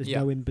 goals. Like there's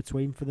no in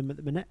between for them at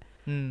the minute.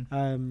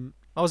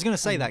 I was going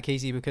to say that,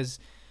 Keezy, because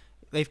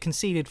they've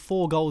conceded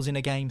 4 goals in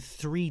a game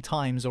 3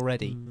 times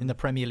already in the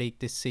Premier League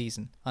this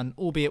season, and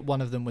albeit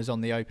one of them was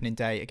on the opening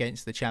day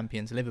against the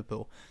champions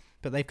Liverpool.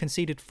 But they've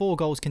conceded 4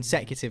 goals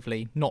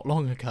consecutively not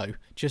long ago.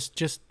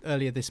 Just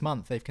earlier this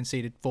month, they've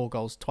conceded 4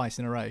 goals twice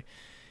in a row.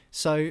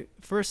 So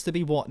for us to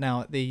be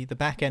now at the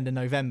back end of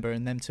November,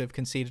 and them to have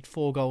conceded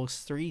 4 goals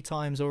 3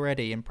 times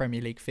already in Premier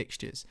League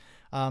fixtures,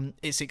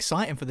 it's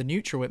exciting for the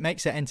neutral. It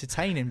makes it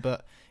entertaining,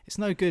 but it's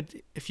no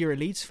good if you're a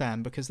Leeds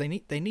fan, because they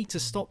need to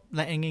stop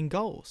letting in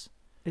goals.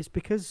 It's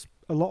because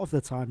a lot of the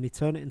time they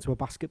turn it into a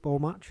basketball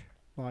match.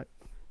 Like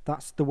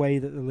that's the way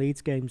that the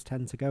Leeds games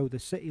tend to go. The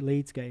City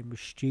Leeds game was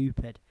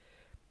stupid.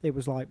 It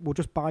was like, we'll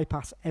just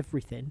bypass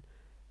everything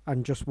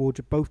and we'll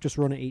both just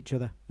run at each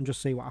other and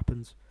just see what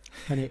happens.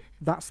 And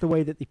that's the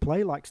way that they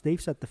play. Like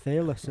Steve said, they're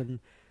fearless, and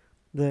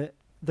they're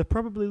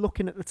probably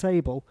looking at the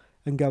table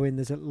and going,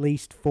 there's at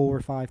least 4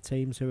 or 5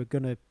 teams who are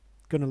gonna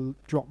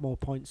drop more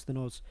points than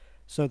us.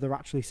 So they're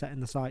actually setting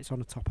the sights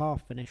on a top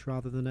half finish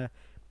rather than a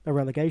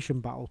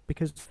relegation battle,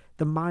 because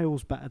they're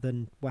miles better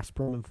than West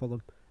Brom and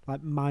Fulham.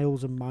 Like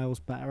miles and miles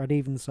better. I'd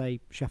even say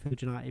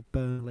Sheffield United,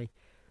 Burnley.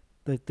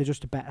 They're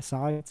just a better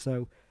side.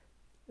 So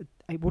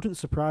it wouldn't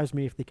surprise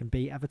me if they can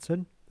beat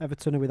Everton.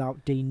 Everton are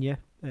without Digne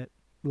at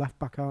left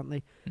back, aren't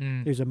they?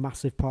 Who's a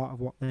massive part of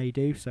what they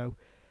do. So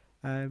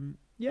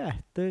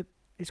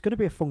it's going to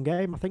be a fun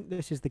game. I think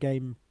this is the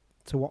game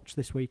to watch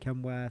this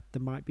weekend where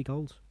there might be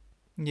goals.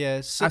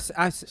 Yes.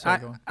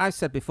 I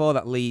said before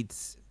that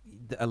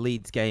a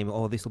Leeds game,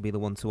 this will be the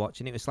one to watch,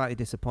 and it was slightly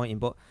disappointing.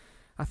 But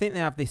I think they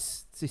have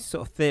this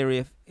sort of theory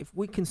of, if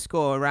we can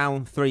score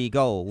around 3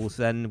 goals,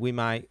 then we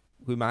might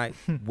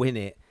win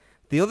it.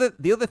 The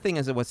other thing,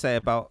 as I would say,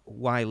 about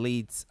why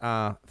Leeds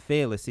are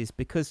fearless is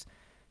because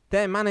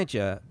their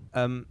manager,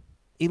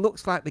 he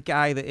looks like the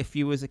guy that if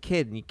you was a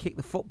kid and you kick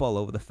the football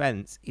over the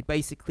fence, he'd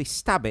basically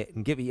stab it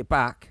and give it you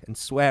back and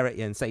swear at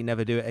you and say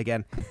never do it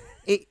again.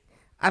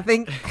 I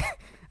think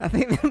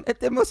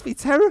they must be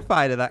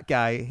terrified of that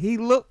guy. He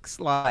looks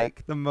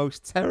like the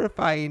most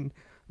terrifying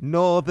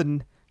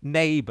northern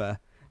neighbour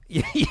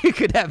you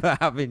could ever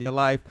have in your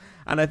life,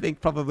 and I think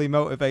probably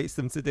motivates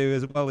them to do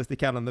as well as they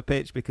can on the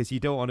pitch, because you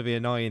don't want to be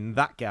annoying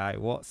that guy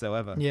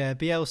whatsoever. Yeah,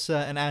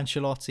 Bielsa and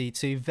Ancelotti,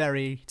 2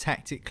 very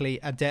tactically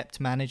adept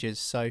managers,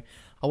 so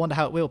I wonder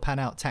how it will pan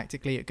out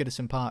tactically at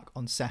Goodison Park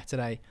on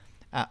Saturday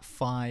at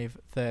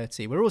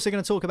 5:30. We're also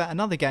going to talk about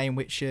another game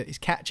which is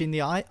catching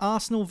the eye,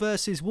 Arsenal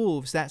versus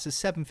Wolves. That's a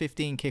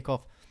 7:15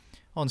 kickoff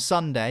on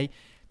Sunday.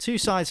 2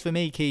 sides for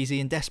me, Keezy,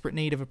 in desperate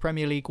need of a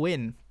Premier League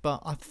win,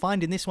 but I'm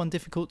finding this one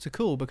difficult to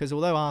call, because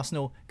although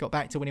Arsenal got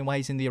back to winning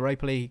ways in the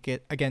Europa League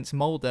against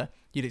Molde,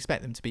 you'd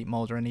expect them to beat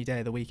Molde any day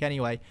of the week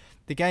anyway.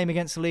 The game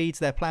against Leeds,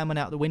 their plan went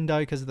out the window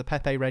because of the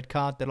Pepe red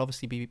card. They'll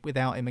obviously be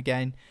without him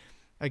again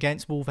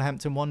against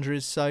Wolverhampton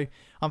Wanderers, so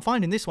I'm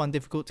finding this one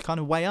difficult to kind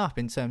of weigh up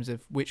in terms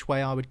of which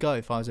way I would go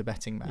if I was a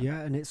betting man.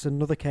 Yeah, and it's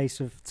another case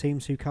of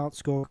teams who can't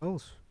score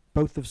goals.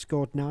 Both have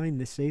scored 9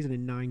 this season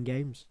in 9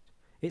 games.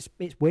 It's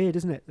weird,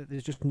 isn't it, that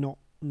there's just not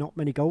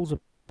many goals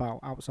about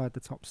outside the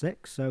top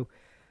 6. So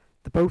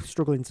they're both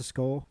struggling to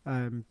score.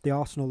 The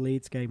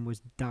Arsenal-Leeds game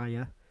was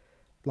dire.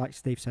 Like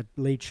Steve said,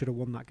 Leeds should have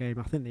won that game.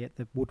 I think they hit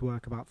the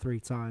woodwork about 3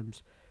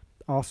 times.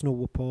 Arsenal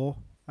were poor.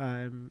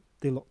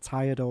 They look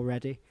tired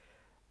already.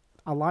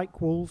 I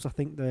like Wolves. I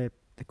think they're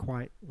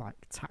quite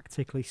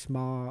tactically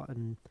smart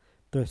and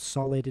they're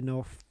solid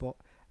enough. But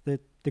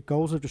the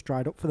goals have just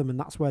dried up for them, and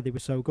that's where they were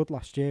so good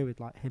last year with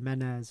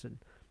Jimenez and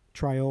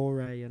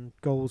Traore and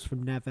goals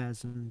from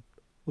Neves and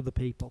other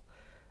people.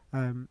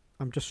 I'm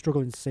just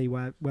struggling to see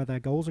where their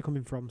goals are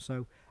coming from.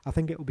 So I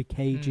think it will be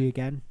cagey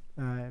again.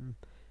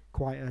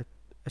 Quite a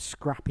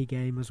scrappy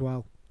game as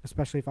well,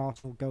 especially if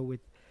Arsenal go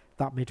with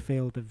that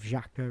midfield of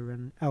Xhaka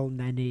and El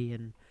Neni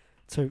and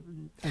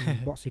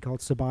what's he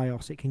called,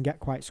 Ceballos. It can get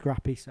quite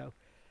scrappy. So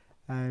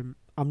I'm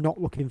not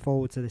looking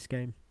forward to this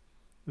game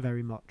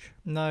very much.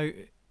 No,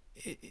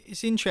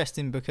 it's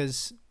interesting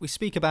because we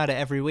speak about it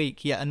every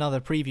week. Yet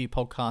another preview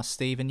podcast,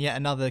 Steve, and yet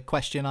another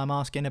question I'm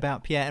asking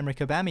about Pierre-Emerick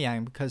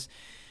Aubameyang, because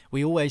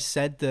we always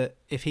said that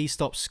if he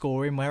stops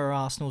scoring, where are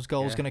Arsenal's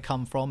goals going to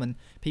come from? And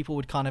people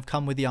would kind of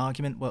come with the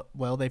argument,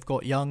 well, they've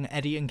got young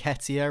Eddie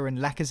Nketiah, and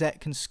Lacazette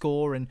can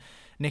score, and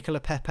Nicola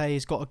Pepe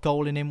has got a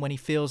goal in him when he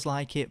feels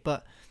like it.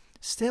 But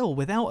still,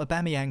 without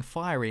Aubameyang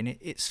firing,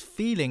 it's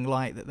feeling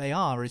like that they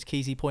are, as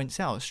Kesey points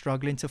out,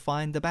 struggling to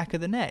find the back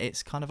of the net.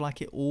 It's kind of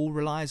like it all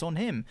relies on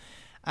him.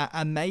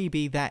 And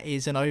maybe that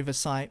is an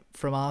oversight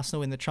from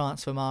Arsenal in the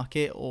transfer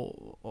market,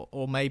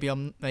 or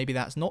maybe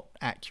that's not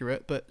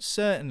accurate, but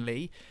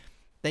certainly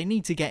they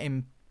need to get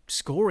him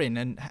scoring,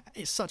 and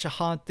it's such a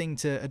hard thing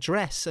to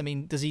address. I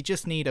mean, does he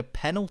just need a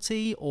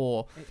penalty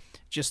or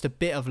just a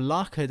bit of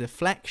luck, a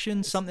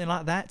deflection, something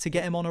like that to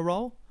get him on a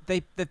roll?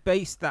 They've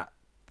based that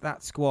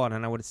squad,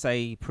 and I would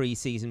say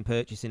pre-season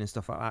purchasing and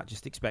stuff like that,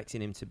 just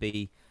expecting him to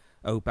be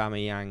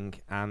Aubameyang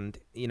and,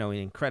 an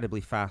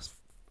incredibly fast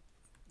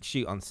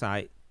shoot on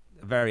sight,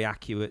 a very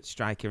accurate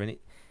striker, and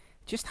it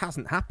just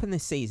hasn't happened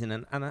this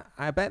season, and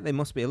I bet they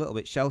must be a little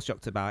bit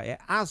shell-shocked about it,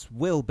 as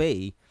will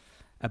be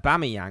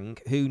Aubameyang,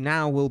 who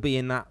now will be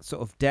in that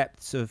sort of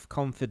depths of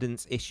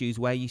confidence issues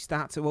where you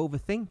start to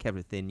overthink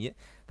everything.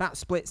 That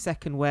split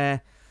second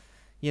where,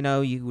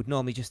 you would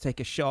normally just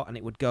take a shot and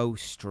it would go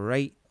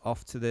straight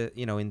off to the,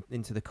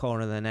 into the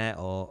corner of the net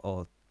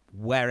or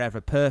wherever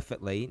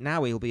perfectly.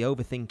 Now he'll be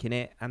overthinking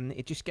it, and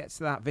it just gets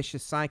to that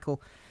vicious cycle.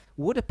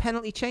 Would a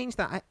penalty change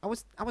that? I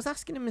was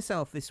asking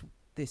myself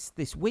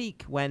this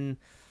week when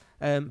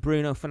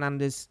Bruno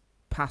Fernandes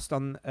passed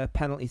on a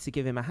penalty to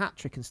give him a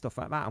hat-trick and stuff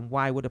like that, and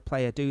why would a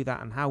player do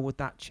that, and how would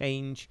that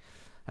change?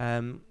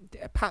 I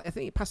think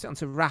he passed it on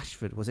to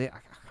Rashford, was it?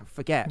 I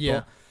forget.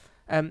 Yeah.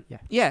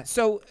 But,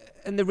 so,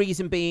 and the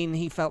reason being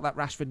he felt that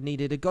Rashford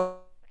needed a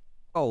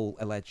goal,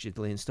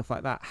 allegedly, and stuff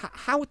like that.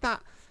 How would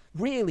that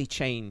really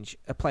change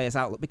a player's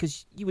outlook?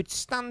 Because you would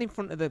stand in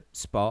front of the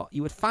spot,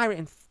 you would fire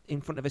it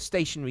in front of a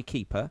stationary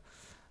keeper.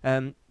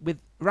 With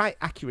right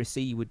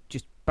accuracy, you would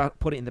just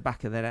put it in the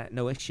back of the net,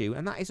 no issue.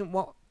 And that isn't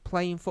what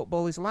playing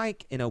football is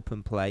like in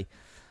open play.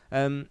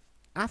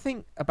 I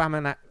think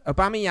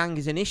Aubameyang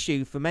is an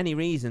issue for many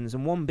reasons,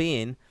 and one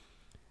being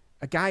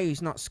a guy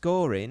who's not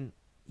scoring,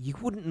 you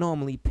wouldn't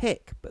normally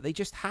pick, but they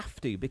just have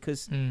to,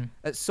 because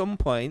at some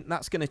point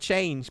that's going to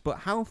change. But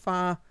how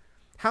far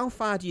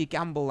do you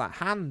gamble that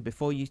hand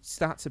before you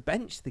start to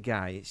bench the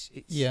guy?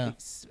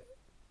 It's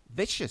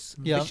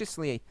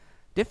viciously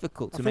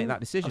difficult to make that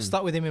decision. I've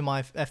stuck with him in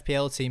my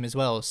FPL team as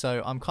well,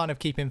 so I'm kind of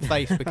keeping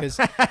faith because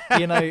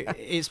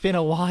it's been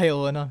a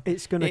while, and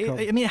it's going to come.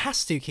 I mean, it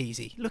has to,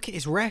 Kesey. Look at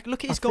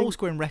his goal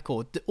scoring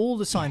record. All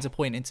the signs are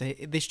pointing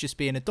to this just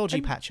being a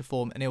dodgy patch of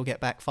form, and he'll get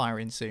back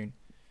firing soon.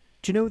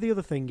 Do you know the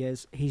other thing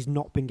is he's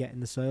not been getting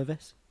the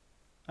service?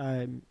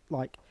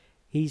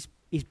 He's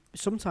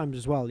sometimes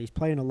as well, he's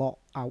playing a lot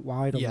out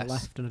wide on the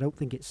left, and I don't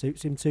think it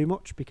suits him too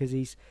much because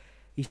he's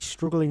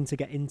struggling to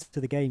get into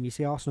the game. You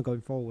see Arsenal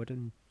going forward,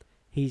 and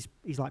he's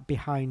like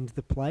behind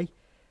the play.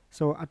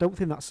 So I don't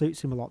think that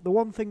suits him a lot. The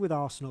one thing with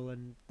Arsenal,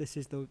 and this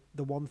is the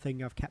one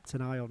thing I've kept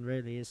an eye on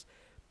really, is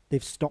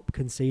they've stopped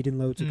conceding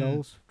loads of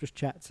goals. Just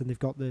checked, and they've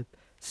got the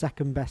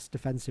second best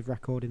defensive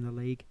record in the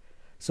league.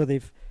 So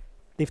they've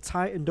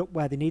tightened up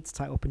where they need to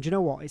tighten up. And do you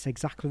know what? It's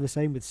exactly the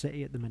same with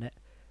City at the minute.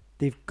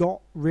 They've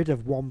got rid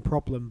of one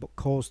problem but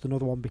caused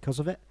another one because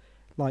of it.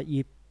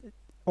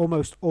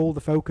 Almost all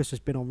the focus has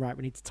been on, right,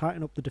 we need to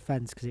tighten up the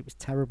defence because it was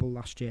terrible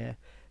last year.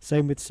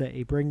 Same with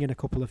City, bring in a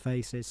couple of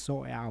faces,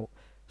 sort it out,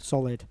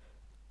 solid.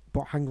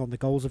 But hang on, the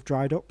goals have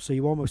dried up, so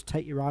you almost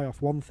take your eye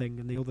off one thing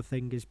and the other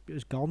thing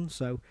is gone.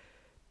 So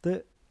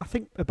I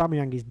think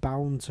Aubameyang is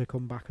bound to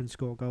come back and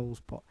score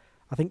goals, but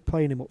I think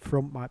playing him up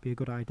front might be a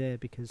good idea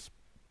because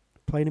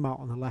playing him out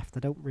on the left, I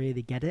don't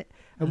really get it.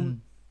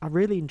 And I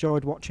really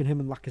enjoyed watching him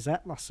and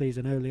Lacazette last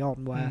season early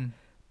on, where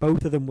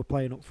both of them were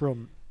playing up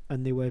front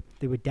and they were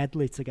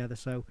deadly together.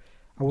 So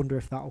I wonder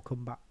if that'll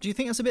come back. Do you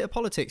think that's a bit of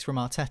politics from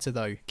Arteta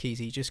though,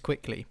 Kesey, just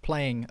quickly,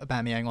 playing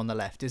Aubameyang on the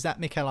left? Is that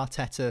Mikel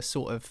Arteta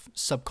sort of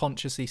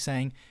subconsciously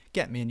saying,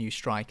 get me a new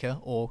striker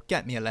or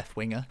get me a left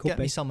winger,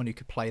 me someone who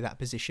could play that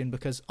position,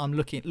 because I'm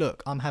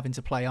having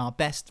to play our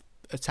best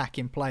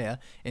attacking player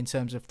in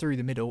terms of through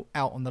the middle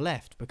out on the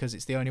left because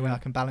it's the only way I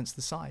can balance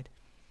the side?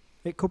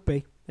 It could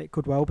be. It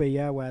could well be,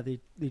 where they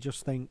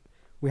just think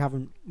we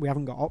haven't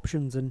got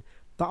options, and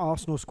that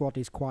Arsenal squad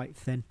is quite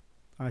thin,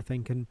 I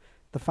think, and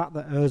the fact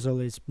that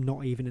Ozil is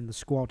not even in the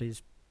squad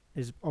is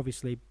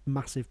obviously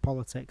massive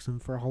politics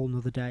and for a whole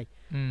nother day.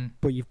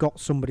 But you've got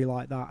somebody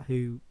like that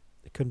who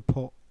can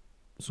put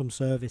some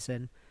service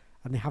in,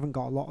 and they haven't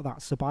got a lot of that.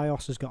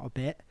 Ceballos has got a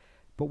bit,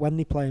 but when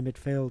they play a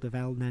midfield of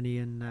El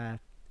Neni and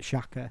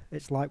Xhaka,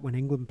 it's like when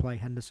England play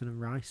Henderson and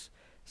Rice.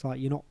 It's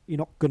like you're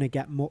not going to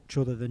get much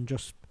other than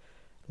just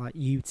like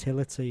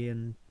utility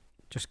and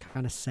just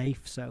kind of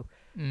safe. So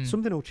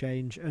something will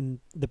change, and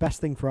the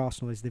best thing for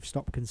Arsenal is they've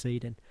stopped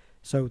conceding,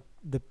 so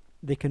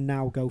they can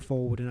now go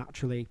forward and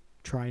actually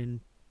try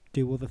and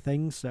do other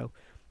things. So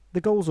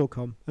the goals will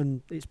come,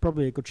 and it's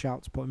probably a good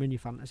shout to put him in your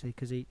fantasy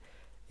because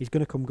he's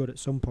going to come good at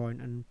some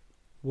point, and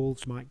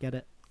Wolves might get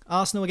it.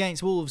 Arsenal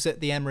against Wolves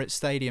at the Emirates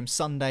Stadium,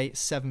 Sunday,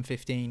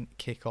 7:15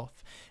 kickoff.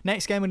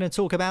 Next game we're going to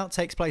talk about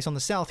takes place on the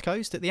south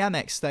coast at the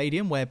Amex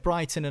Stadium, where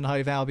Brighton and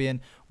Hove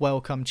Albion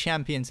welcome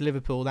champions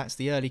Liverpool. That's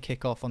the early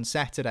kickoff on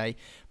Saturday.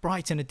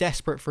 Brighton are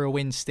desperate for a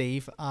win,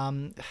 Steve,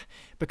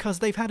 because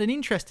they've had an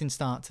interesting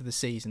start to the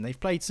season. They've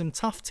played some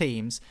tough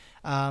teams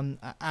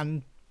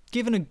and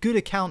given a good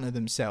account of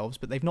themselves,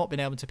 but they've not been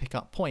able to pick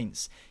up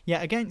points.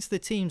 Yet against the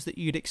teams that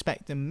you'd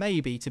expect them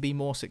maybe to be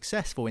more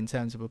successful in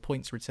terms of a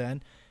points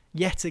return,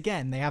 yet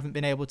again, they haven't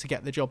been able to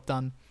get the job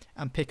done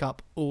and pick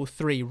up all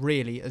three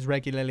really as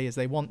regularly as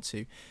they want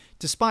to.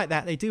 Despite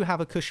that, they do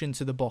have a cushion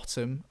to the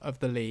bottom of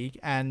the league,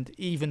 and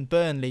even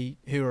Burnley,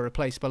 who are a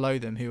place below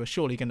them, who are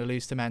surely going to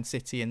lose to Man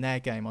City in their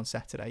game on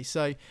Saturday.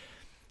 So,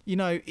 you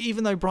know,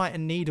 even though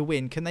Brighton need a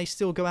win, can they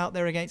still go out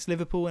there against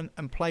Liverpool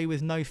and play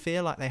with no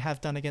fear like they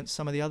have done against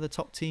some of the other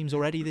top teams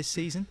already this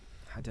season?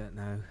 I don't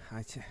know.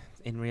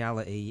 In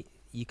reality,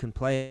 you can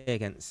play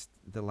against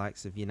the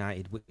likes of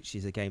United, which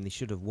is a game they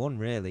should have won,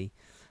 really,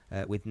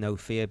 with no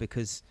fear,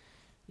 because,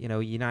 you know,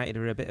 United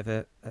are a bit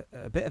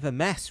of a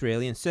mess,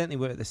 really, and certainly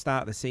were at the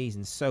start of the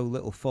season so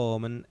little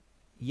form, and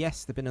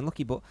yes, they've been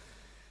unlucky, but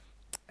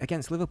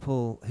against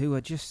Liverpool, who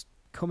are just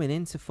coming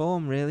into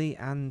form, really,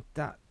 and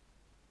that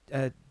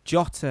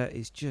Jota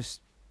is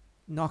just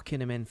knocking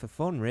him in for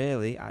fun,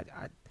 really.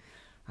 I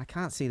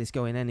can't see this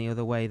going any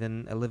other way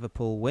than a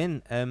Liverpool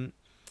win.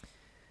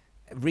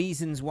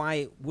 Reasons why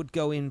it would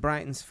go in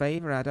Brighton's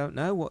favour, I don't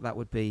know what that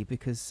would be,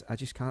 because I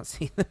just can't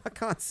see them. I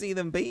can't see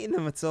them beating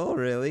them at all,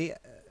 really.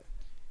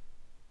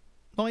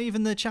 Not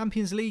even the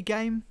Champions League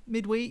game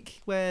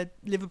midweek, where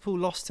Liverpool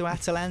lost to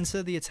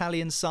Atalanta, the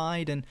Italian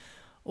side, and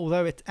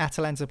although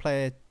Atalanta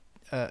play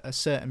a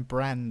certain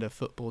brand of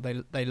football,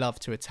 they love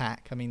to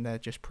attack. I mean, they're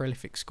just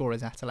prolific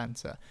scorers,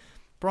 Atalanta.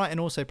 Brighton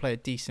also play a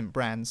decent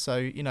brand, so,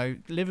 you know,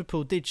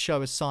 Liverpool did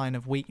show a sign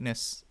of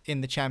weakness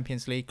in the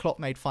Champions League. Klopp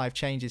made 5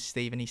 changes,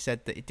 Steve, and he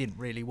said that it didn't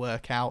really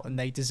work out and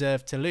they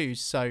deserved to lose.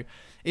 So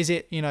is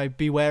it, you know,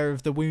 beware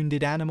of the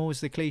wounded animal,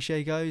 as the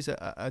cliche goes?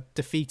 A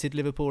defeated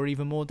Liverpool are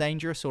even more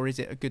dangerous, or is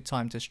it a good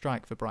time to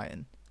strike for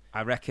Brighton?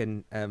 I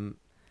reckon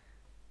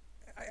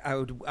I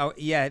would,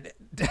 yeah,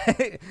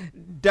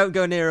 don't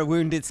go near a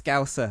wounded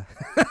Scouser.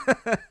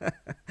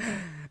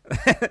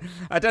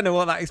 I don't know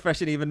what that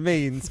expression even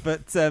means,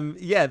 but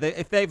yeah,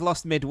 if they've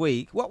lost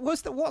midweek,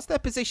 what's their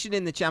position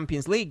in the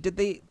Champions League? Did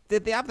they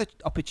have the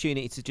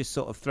opportunity to just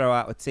sort of throw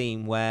out a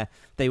team where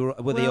they were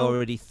they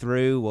already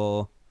through,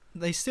 or?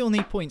 They still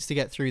need points to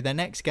get through. Their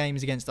next game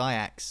is against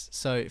Ajax,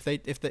 so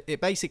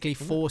it basically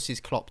forces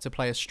Klopp to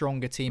play a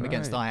stronger team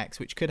against Ajax,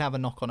 which could have a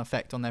knock-on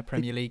effect on their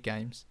Premier League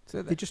games.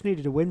 So they just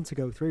needed a win to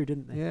go through,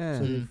 didn't they? Yeah.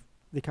 So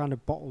they kind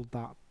of bottled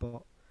that,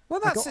 but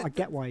I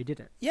get why he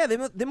did it. Yeah,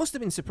 they must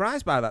have been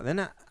surprised by that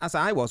then, as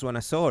I was when I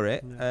saw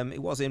it. Yeah.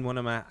 It was in one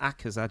of my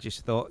ACCAs. I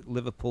just thought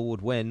Liverpool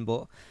would win,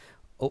 but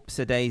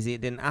ups-a-daisy,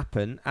 it didn't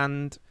happen.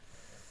 And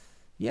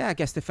yeah, I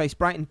guess they faced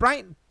Brighton.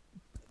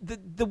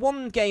 The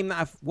one game that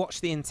I've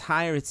watched the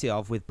entirety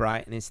of with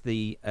Brighton is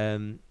the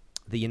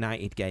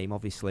United game,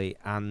 obviously,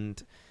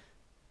 and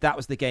that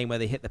was the game where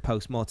they hit the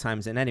post more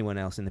times than anyone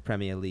else in the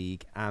Premier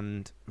League,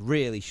 and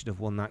really should have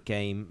won that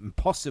game, and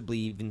possibly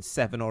even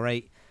 7 or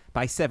 8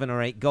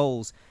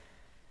 goals.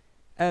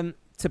 To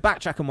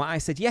backtrack on what I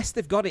said, yes,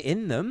 they've got it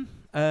in them.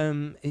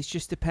 It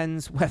just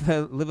depends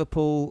whether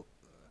Liverpool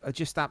are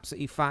just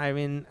absolutely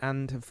firing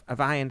and have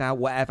ironed out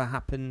whatever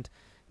happened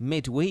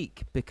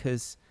midweek,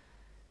 because,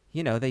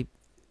 you know, they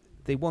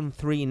won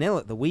 3-0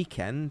 at the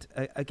weekend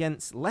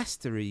against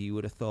Leicester, who you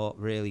would have thought,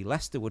 really,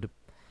 Leicester would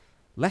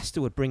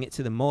bring it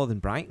to them more than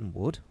Brighton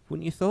would,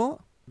 wouldn't you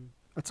thought?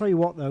 I tell you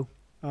what, though,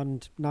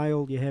 and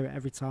Niall, you hear it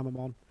every time I'm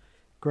on,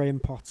 Graham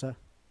Potter,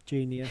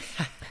 genius.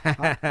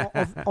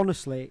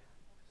 Honestly,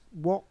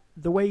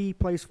 the way he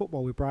plays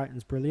football with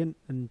Brighton's brilliant,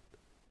 and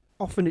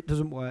often it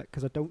doesn't work,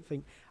 because I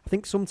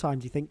think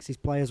sometimes he thinks his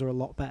players are a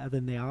lot better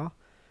than they are,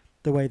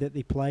 the way that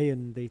they play,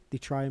 and they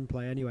try and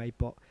play anyway,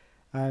 but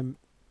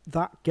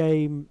that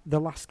game, the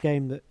last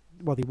game they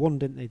won,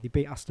 didn't they? They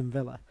beat Aston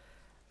Villa.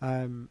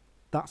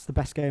 That's the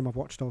best game I've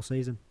watched all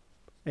season.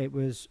 It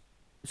was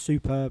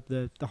superb,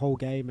 the whole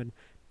game, and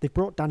they've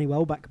brought Danny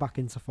Welbeck back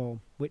into form,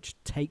 which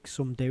takes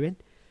some doing.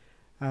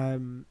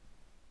 And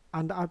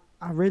I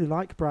really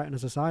like Brighton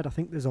as a side. I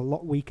think there's a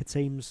lot weaker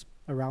teams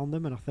around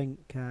them, and I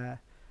think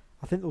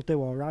they'll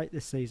do all right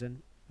this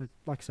season.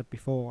 Like I said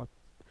before,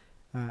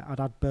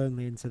 I'd add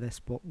Burnley into this,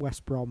 but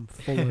West Brom,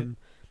 Fulham,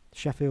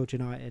 Sheffield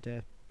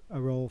United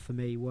are all, for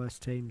me,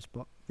 worst teams.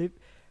 But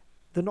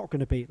they're not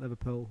going to beat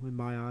Liverpool in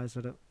my eyes.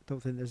 I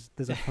don't think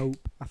there's a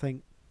hope. I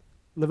think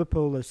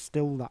Liverpool is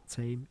still that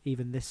team,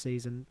 even this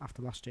season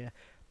after last year.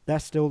 They're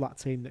still that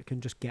team that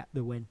can just get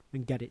the win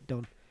and get it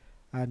done.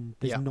 And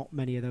there's not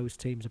many of those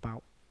teams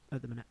about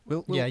at the minute.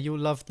 You'll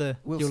love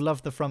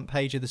the front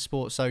page of the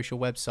Sport Social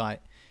website,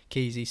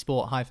 Keezy,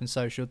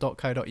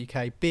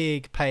 sport-social.co.uk.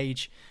 Big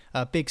page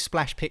a big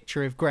splash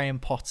picture of Graham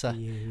Potter.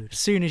 As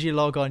soon as you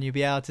log on, you'll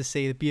be able to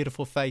see the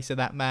beautiful face of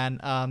that man,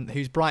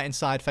 whose Brighton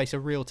side face a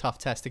real tough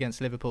test against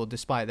Liverpool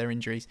despite their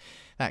injuries.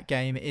 That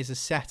game is a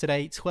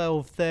Saturday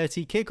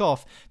 12:30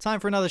 kickoff. Time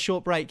for another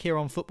short break here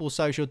on Football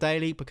Social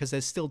Daily, because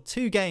there's still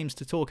 2 games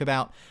to talk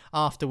about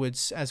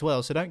afterwards as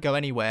well, so don't go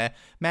anywhere.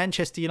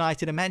 Manchester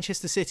United and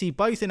Manchester City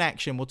both in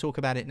action. We'll talk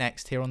about it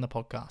next here on the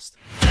podcast.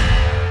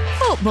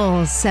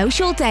 Football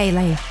Social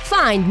Daily.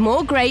 Find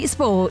more great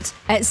sport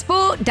at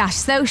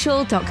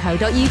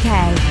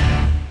sport-social.co.uk.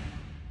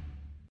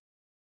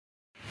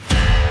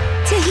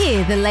 To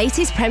hear the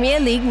latest Premier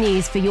League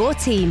news for your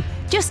team,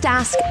 just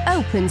ask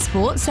Open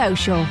Sport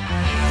Social.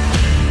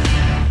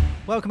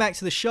 Welcome back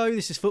to the show.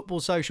 This is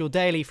Football Social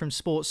Daily from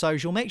Sports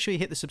Social. Make sure you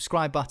hit the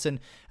subscribe button,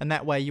 and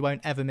that way you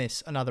won't ever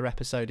miss another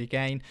episode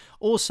again.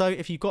 Also,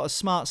 if you've got a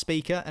smart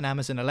speaker, an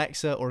Amazon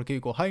Alexa or a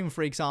Google Home,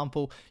 for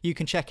example, you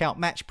can check out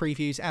match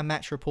previews and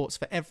match reports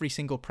for every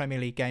single Premier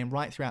League game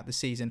right throughout the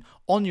season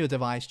on your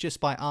device just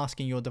by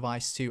asking your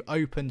device to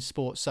open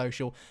Sports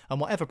Social.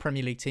 And whatever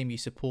Premier League team you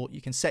support,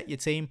 you can set your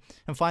team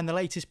and find the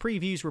latest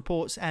previews,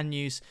 reports and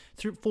news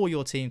for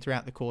your team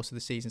throughout the course of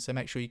the season. So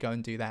make sure you go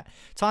and do that.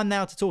 Time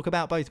now to talk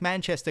about both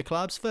Manchester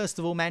clubs. First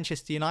of all,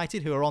 Manchester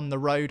United, who are on the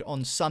road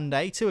on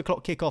Sunday.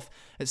 2:00 kickoff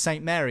at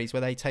St Mary's,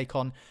 where they take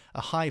on a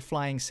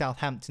high-flying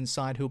Southampton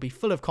side who will be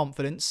full of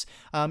confidence.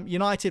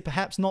 United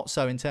perhaps not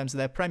so in terms of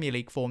their Premier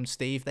League form,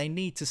 Steve. They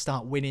need to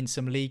start winning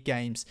some league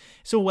games.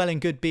 It's all well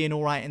and good being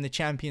all right in the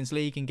Champions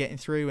League and getting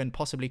through and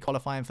possibly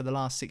qualifying for the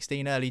last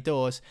 16 early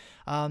doors.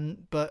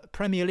 But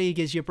Premier League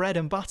is your bread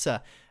and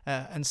butter.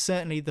 And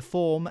certainly the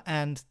form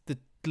and the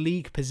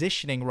league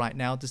positioning right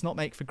now does not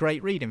make for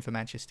great reading for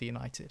Manchester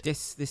United.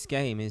 This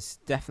game is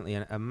definitely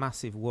a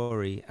massive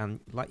worry, and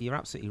like you're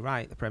absolutely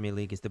right, the Premier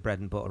League is the bread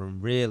and butter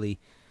and really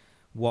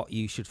what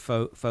you should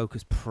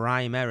focus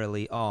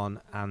primarily on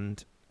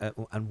and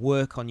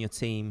work on your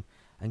team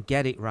and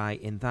get it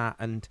right in that.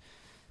 And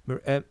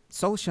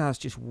Solskjaer's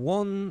just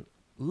one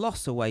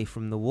loss away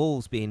from the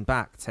Wolves being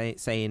back,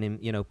 saying him,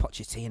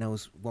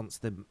 Pochettino's wants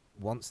the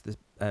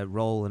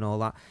role and all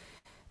that.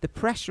 The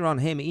pressure on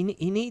him, he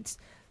needs.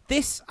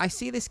 I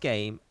see this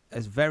game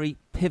as very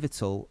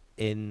pivotal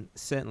in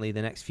certainly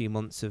the next few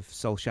months of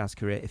Solskjaer's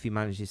career if he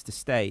manages to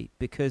stay.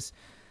 Because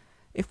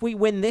if we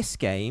win this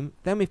game,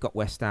 then we've got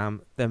West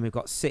Ham, then we've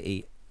got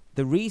City.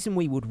 The reason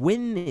we would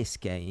win this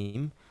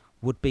game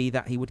would be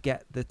that he would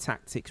get the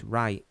tactics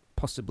right,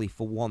 possibly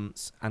for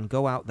once, and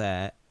go out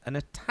there and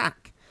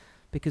attack.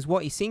 Because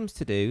what he seems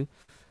to do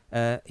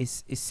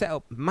is set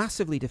up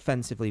massively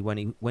defensively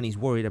when he's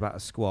worried about a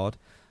squad.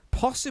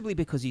 Possibly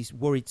because he's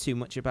worried too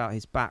much about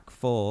his back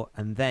four,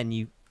 and then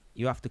you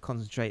have to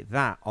concentrate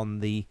that on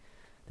the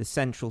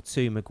central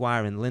two,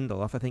 Maguire and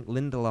Lindelof. I think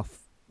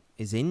Lindelof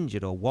is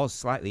injured or was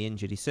slightly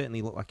injured. He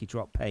certainly looked like he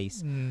dropped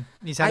pace.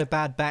 He's had a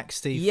bad back,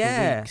 Steve, for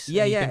weeks. He's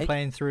been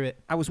playing through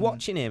it. I was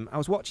watching him,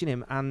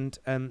 and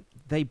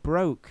they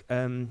broke.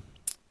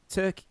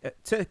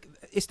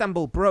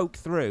 Istanbul broke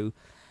through.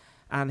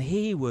 And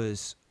it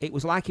was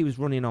like he was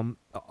running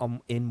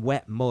in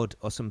wet mud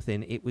or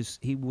something.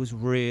 He was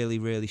really,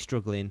 really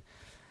struggling.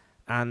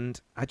 And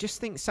I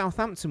just think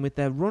Southampton, with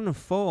their run of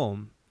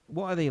form,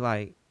 what are they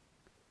like?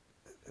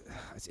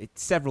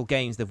 It's several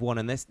games they've won,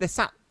 and they're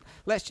sat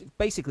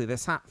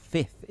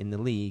 5th in the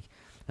league,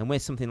 and we're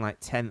something like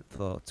 10th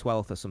or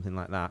 12th or something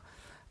like that.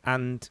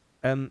 And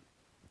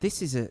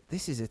this is a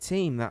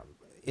team that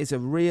is a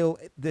real.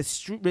 The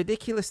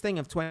ridiculous thing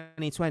of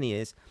 2020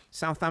 is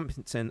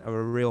Southampton are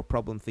a real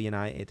problem for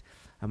United,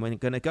 and we're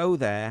going to go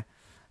there,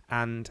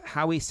 and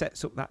how he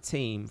sets up that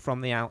team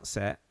from the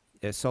outset,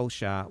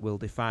 Solskjaer will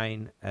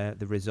define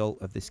the result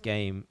of this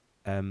game.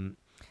 And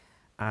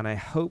I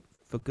hope,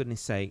 for goodness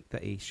sake,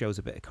 that he shows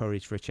a bit of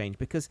courage for a change,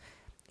 because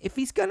if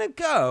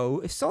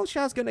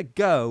Solskjaer's going to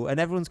go, and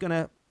everyone's going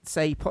to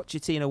say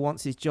Pochettino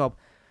wants his job,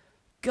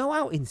 go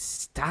out in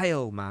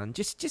style, man.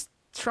 Just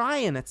try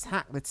and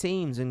attack the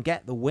teams and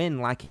get the win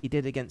like he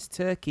did against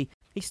Turkey.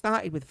 He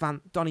started with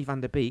Donny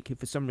van der Beek, who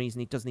for some reason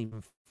he doesn't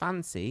even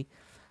fancy.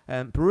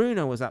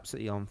 Bruno was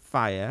absolutely on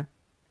fire.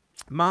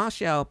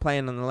 Martial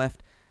playing on the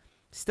left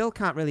still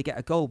can't really get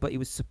a goal, but he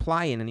was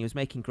supplying and he was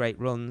making great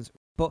runs.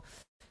 But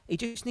he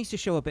just needs to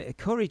show a bit of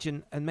courage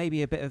and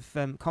maybe a bit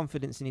of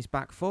confidence in his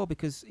back four,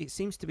 because it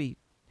seems to be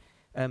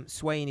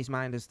swaying his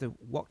mind as to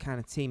what kind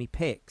of team he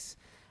picks.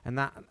 And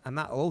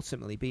that'll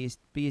ultimately be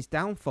his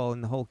downfall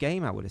in the whole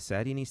game, I would have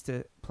said. He needs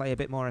to play a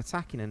bit more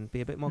attacking and be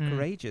a bit more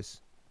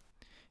courageous.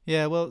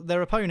 Yeah, well,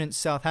 their opponents,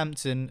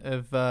 Southampton,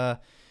 have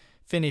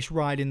finished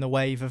riding the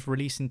wave of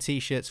releasing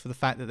T-shirts for the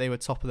fact that they were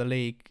top of the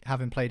league,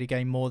 having played a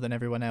game more than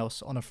everyone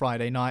else on a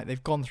Friday night.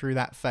 They've gone through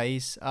that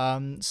phase.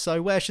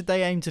 So where should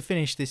they aim to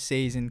finish this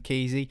season,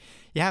 Keezy?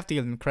 You have to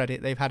give them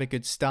credit. They've had a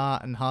good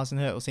start, and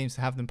Hasenhüttl seems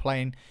to have them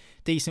playing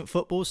decent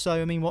football.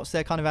 So, I mean, what's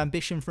their kind of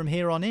ambition from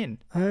here on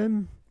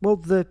in? Well,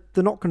 they're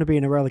not going to be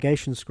in a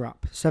relegation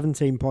scrap.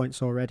 17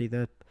 points already.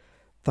 They're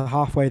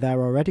halfway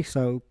there already.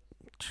 So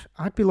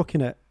I'd be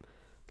looking at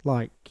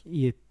like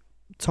your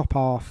top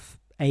half,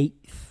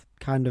 8th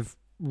kind of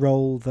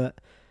role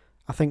that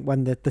I think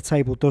when the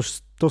table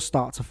does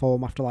start to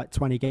form after like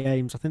 20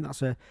 games, I think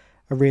that's a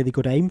really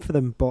good aim for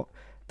them. But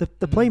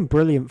they're playing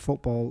brilliant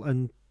football,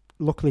 and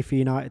luckily for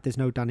United, there's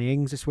no Danny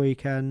Ings this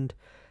weekend.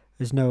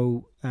 There's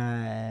no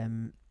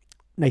Nathan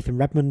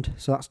Redmond,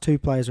 so that's 2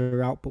 players who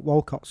are out. But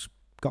Walcott's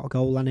got a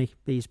goal, Lenny.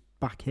 He's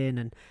back in,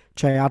 and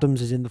Che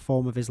Adams is in the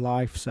form of his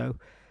life. So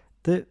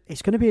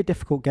it's going to be a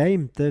difficult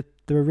game. They're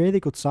a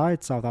really good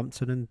side,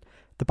 Southampton, and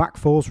the back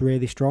four's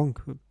really strong.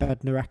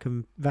 Bednarek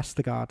and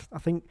Vestergaard. I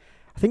think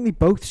they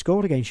both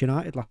scored against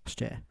United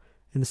last year.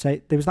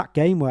 There was that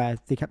game where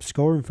they kept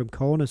scoring from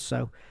corners.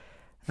 So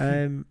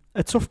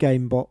a tough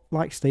game, but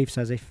like Steve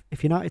says, if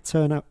United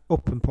turn up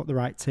and put the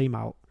right team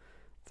out,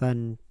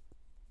 then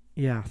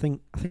yeah, I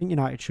think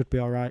United should be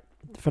all right.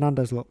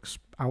 Fernandes looks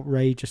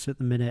outrageous at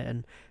the minute,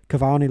 and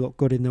Cavani looked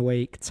good in the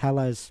week.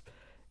 Telles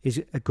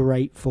is a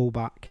great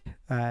fullback,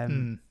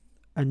 and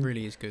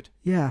really is good.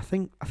 Yeah, I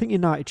think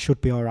United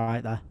should be all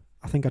right there.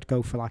 I think I'd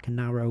go for like a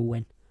narrow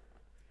win.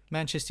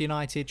 Manchester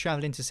United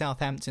travelling to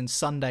Southampton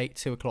Sunday,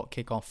 2:00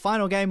 kickoff.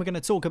 Final game we're going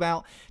to talk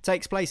about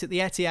takes place at the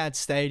Etihad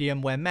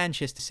Stadium, where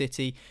Manchester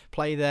City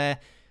play their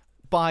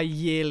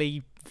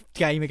bi-yearly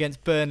game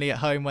against Burnley at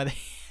home,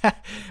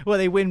 where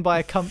they win by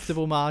a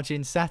comfortable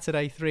margin.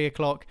 Saturday,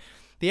 3:00.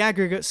 The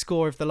aggregate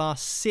score of the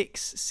last 6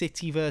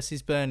 City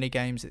versus Burnley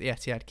games at the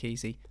Etihad,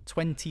 Keezy,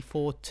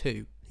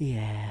 24-2.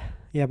 Yeah,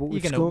 but you're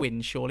going to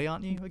win, surely,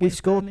 aren't you?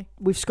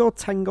 We've scored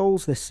 10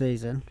 goals this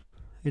season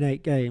in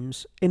 8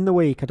 games. In the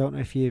week, I don't know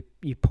if you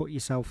put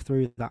yourself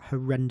through that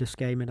horrendous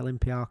game in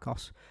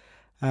Olympiacos.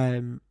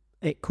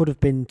 It could have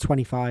been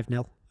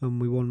 25-0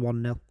 and we won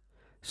 1-0.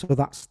 So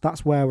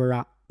that's where we're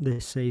at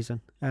this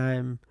season.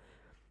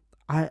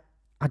 I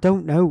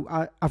don't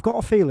know. I've got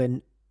a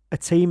feeling a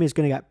team is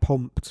going to get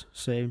pumped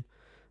soon.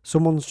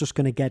 Someone's just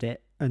going to get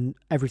it and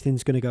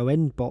everything's going to go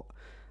in. But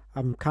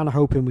I'm kind of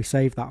hoping we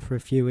save that for a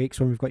few weeks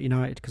when we've got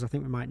United, because I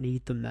think we might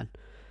need them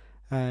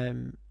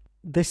then.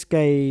 This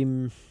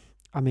game,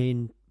 I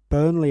mean,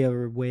 Burnley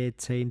are a weird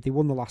team. They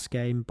won the last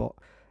game, but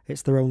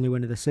it's their only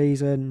win of the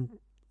season.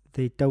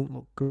 They don't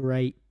look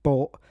great,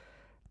 but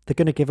they're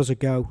going to give us a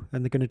go,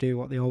 and they're going to do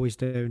what they always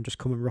do and just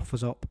come and rough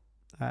us up.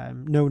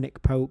 No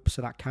Nick Pope,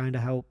 so that kind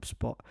of helps,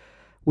 but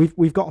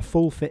we've got a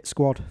full fit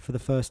squad for the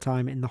first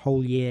time in the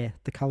whole year,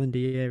 the calendar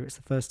year. It's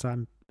the first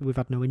time we've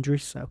had no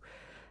injuries, so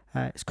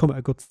it's come at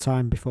a good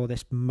time before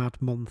this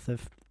mad month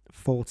of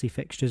 40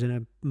 fixtures in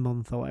a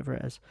month or whatever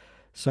it is.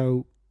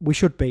 So we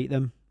should beat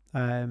them.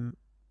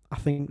 I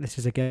think this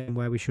is a game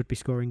where we should be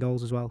scoring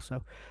goals as well,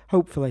 so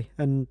hopefully,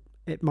 and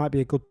it might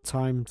be a good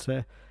time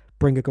to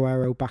bring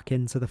Aguero back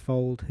into the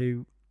fold,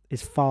 who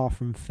is far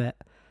from fit.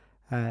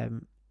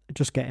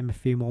 Just get him a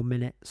few more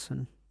minutes,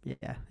 and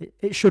yeah,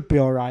 it should be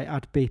all right.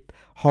 I'd be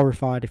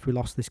horrified if we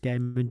lost this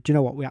game. And do you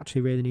know what? We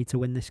actually really need to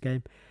win this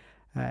game.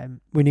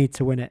 We need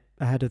to win it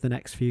ahead of the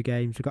next few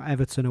games. We've got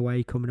Everton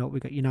away coming up.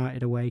 We've got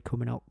United away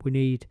coming up. We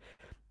need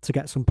to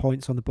get some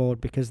points on the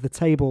board, because the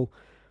table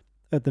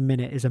at the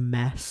minute is a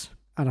mess.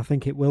 And I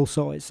think it will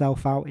sort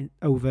itself out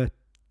over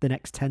the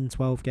next 10,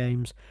 12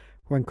 games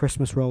when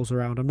Christmas rolls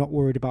around. I'm not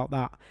worried about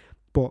that.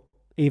 But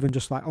even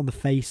just like on the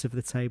face of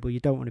the table, you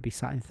don't want to be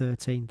sat in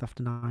 13th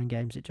after 9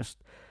 games. It's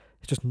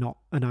just not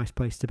a nice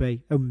place to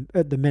be.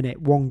 At the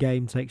minute, 1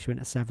 game takes you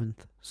into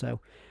 7th. So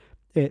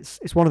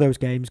it's one of those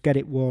games. Get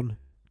it won.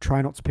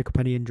 Try not to pick up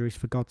any injuries,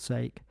 for God's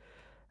sake.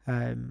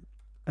 And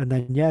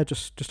then yeah,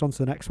 just on to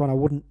the next one. I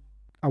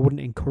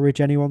wouldn't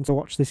encourage anyone to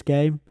watch this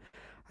game.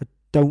 I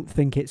don't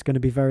think it's going to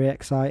be very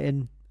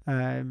exciting.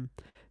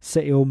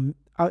 City will.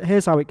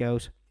 Here's how it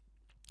goes.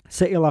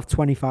 City will have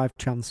 25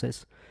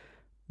 chances.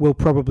 We'll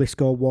probably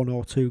score 1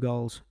 or 2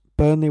 goals.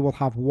 Burnley will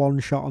have 1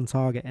 shot on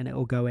target and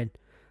it'll go in.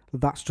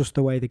 That's just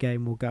the way the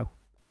game will go.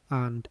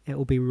 And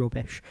it'll be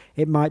rubbish.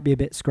 It might be a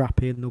bit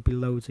scrappy and there'll be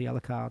loads of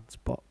yellow cards.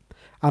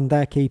 And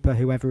their keeper,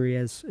 whoever he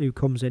is, who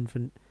comes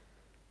in,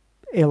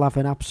 he'll have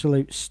an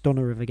absolute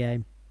stunner of a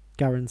game.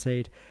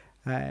 Guaranteed.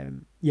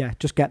 Yeah,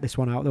 just get this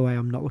one out of the way.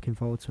 I'm not looking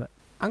forward to it.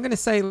 I'm going to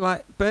say,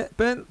 like,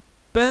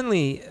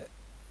 Burnley,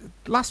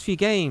 last few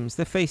games,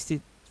 they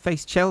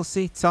faced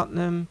Chelsea,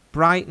 Tottenham,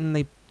 Brighton.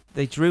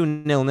 They drew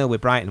 0-0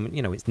 with Brighton.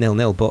 You know, it's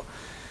 0-0, but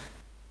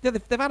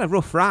they've had a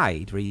rough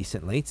ride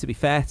recently, to be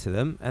fair to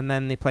them. And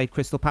then they played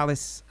Crystal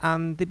Palace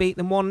and they beat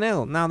them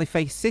 1-0. Now they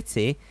face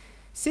City.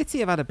 City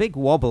have had a big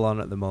wobble on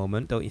at the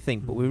moment, don't you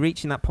think? But we're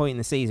reaching that point in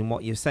the season.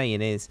 What you're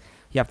saying is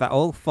you have that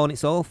all fun.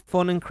 It's all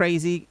fun and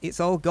crazy. It's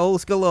all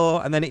goals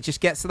galore. And then it just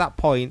gets to that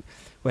point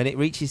when it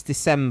reaches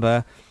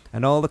December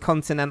and all the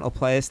continental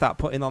players start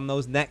putting on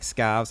those neck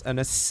scarves. And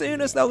as soon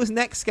as those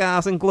neck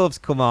scarves and gloves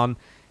come on,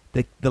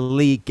 the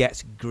league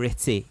gets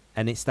gritty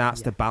and it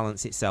starts to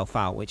balance itself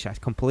out, which I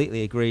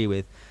completely agree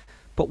with.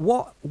 But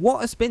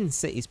what has been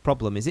City's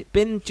problem? Has it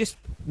been just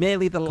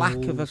merely the lack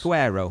of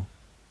Aguero?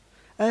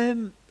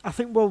 I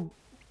think,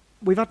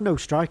 we've had no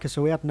striker,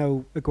 so we had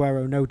no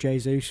Aguero, no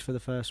Jesus for the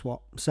first,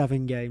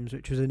 7 games,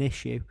 which was an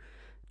issue.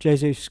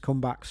 Jesus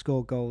come back,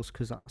 scored goals,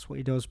 because that's what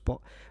he does. But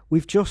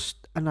we've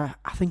just, and I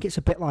think it's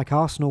a bit like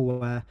Arsenal,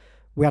 where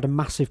we had a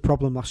massive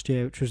problem last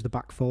year, which was the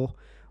back four.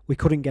 we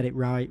couldn't get it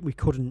right. We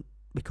couldn't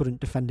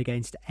defend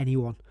against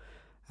anyone.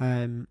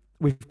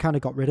 We've kind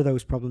of got rid of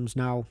those problems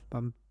now.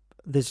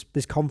 There's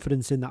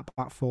confidence in that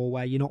back four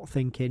where you're not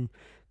thinking,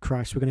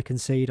 Christ, we're going to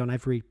concede on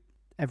every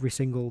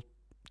single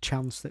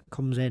chance that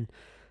comes in.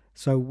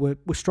 So we're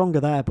stronger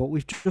there, but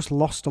we've just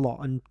lost a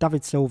lot. And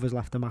David Silva's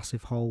left a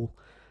massive hole.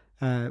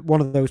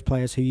 One of those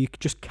players who you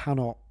just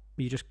can't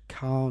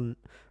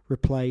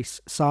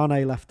replace.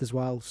 Sane left as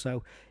well.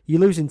 So you're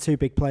losing two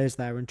big players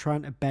there, and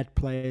trying to bed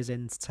players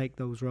in to take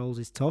those roles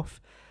is tough.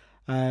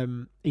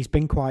 He's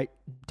been quite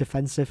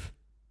defensive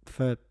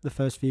for the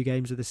first few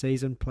games of the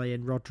season,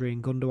 playing Rodri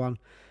and Gundogan,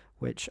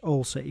 which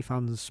all City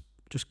fans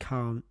just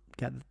can't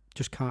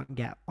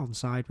get on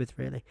side with,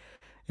 really,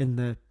 in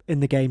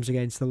the games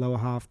against the lower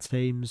half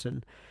teams.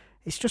 And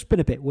it's just been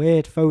a bit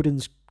weird.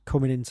 Foden's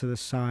coming into the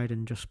side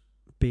and just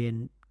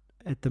being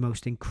the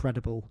most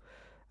incredible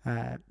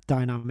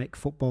dynamic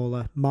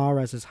footballer.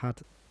 Mahrez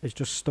has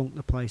just stunk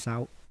the place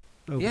out.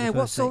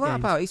 What's all that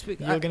about?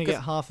 You're going to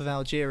get half of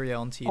Algeria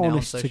onto you now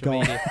on social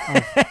media.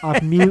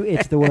 I've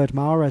muted the word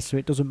Mahrez, so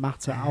it doesn't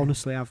matter.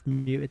 Honestly, I've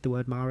muted the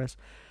word Mahrez.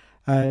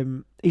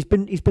 He's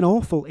been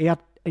awful. He had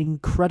an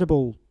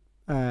incredible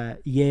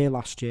year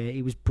last year.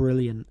 He was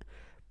brilliant,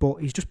 but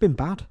he's just been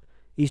bad.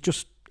 He's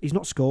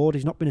not scored.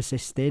 He's not been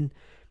assisting.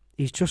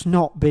 He's just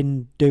not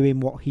been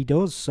doing what he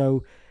does.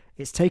 So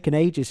it's taken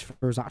ages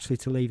for us actually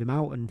to leave him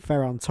out. And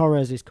Ferran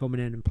Torres is coming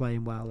in and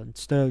playing well, and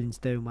Sterling's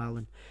doing well,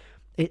 and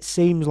it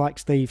seems like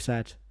Steve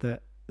said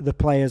that the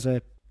players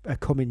are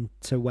coming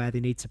to where they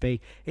need to be.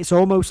 It's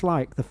almost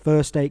like the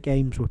first 8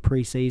 games were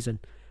pre-season,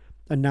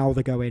 and now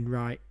they're going,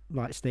 right,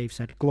 like Steve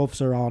said,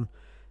 gloves are on,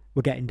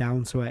 we're getting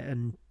down to it.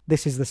 And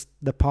this is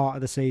the part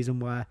of the season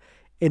where,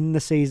 in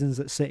the seasons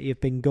that City have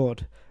been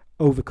good,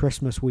 over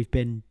Christmas we've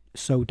been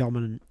so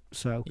dominant.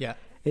 So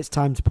it's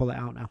time to pull it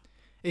out now.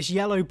 It's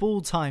yellow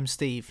ball time,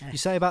 Steve. Yes. You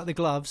say about the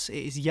gloves, it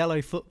is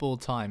yellow football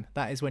time.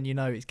 That is when you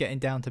know it's getting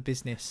down to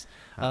business.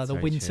 The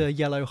winter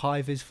yellow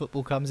high-vis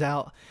football comes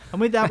out. And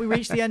with that, we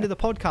reach the end of the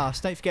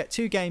podcast. Don't forget,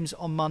 2 games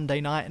on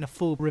Monday night and a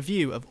full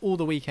review of all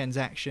the weekend's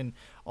action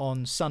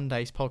on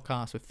Sunday's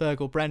podcast with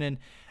Fergal Brennan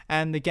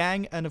and the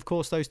gang. And of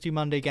course, those 2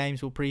 Monday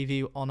games we'll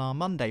preview on our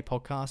Monday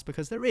podcast,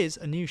 because there is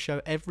a new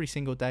show every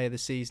single day of the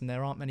season.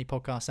 There aren't many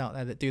podcasts out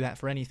there that do that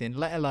for anything,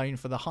 let alone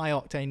for the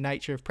high-octane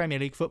nature of Premier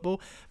League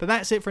football. But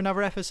that's it for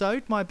another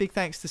episode. My big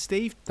thanks to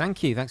Steve.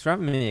 Thank you. Thanks for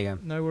having me again.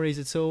 No worries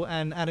at all.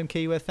 And Adam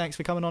Keyworth, thanks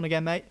for coming on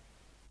again, mate.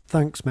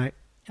 Thanks, mate.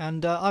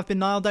 And I've been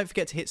Niall. Don't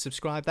forget to hit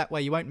subscribe. That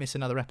way you won't miss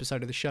another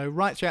episode of the show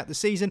right throughout the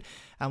season.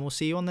 And we'll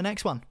see you on the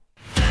next one.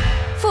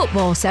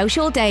 Football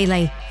Social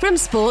Daily from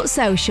Sports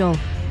Social.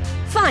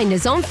 Find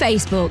us on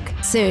Facebook.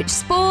 Search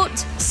Sport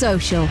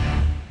Social.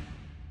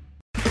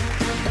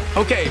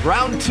 Okay,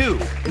 round 2.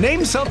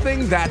 Name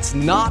something that's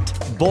not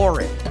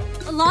boring.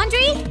 A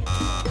laundry?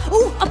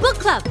 Ooh, a book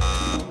club.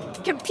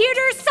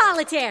 Computer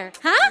solitaire,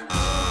 huh?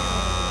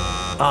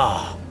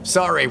 Ah,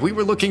 sorry, we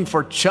were looking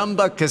for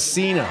Chumba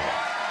Casino.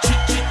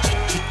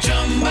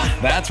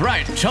 That's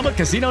right,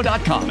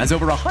 ChumbaCasino.com has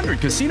over 100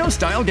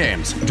 casino-style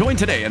games. Join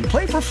today and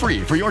play for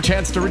free for your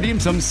chance to redeem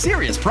some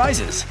serious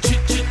prizes.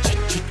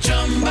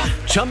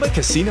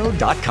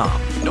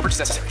 ChumbaCasino.com. No purchase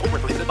necessary. Void where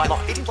prohibited by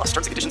law. 18+ terms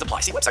and conditions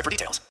apply. See website for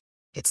details.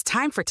 It's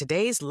time for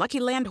today's Lucky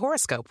Land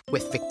horoscope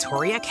with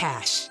Victoria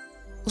Cash.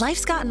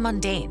 Life's gotten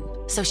mundane,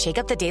 so shake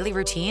up the daily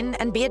routine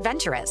and be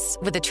adventurous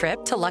with a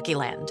trip to Lucky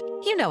Land.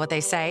 You know what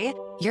they say.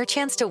 Your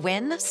chance to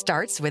win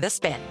starts with a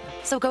spin.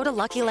 So go to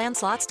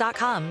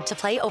LuckyLandSlots.com to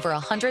play over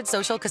 100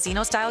 social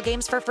casino-style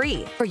games for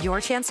free for your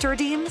chance to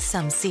redeem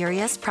some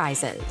serious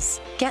prizes.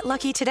 Get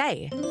lucky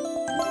today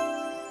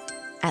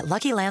at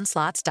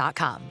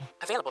LuckyLandSlots.com.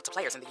 Available to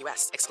players in the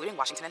U.S., excluding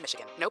Washington and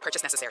Michigan. No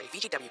purchase necessary.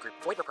 VGW Group.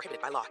 Void where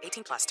prohibited by law.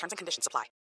 18+. Terms and conditions apply.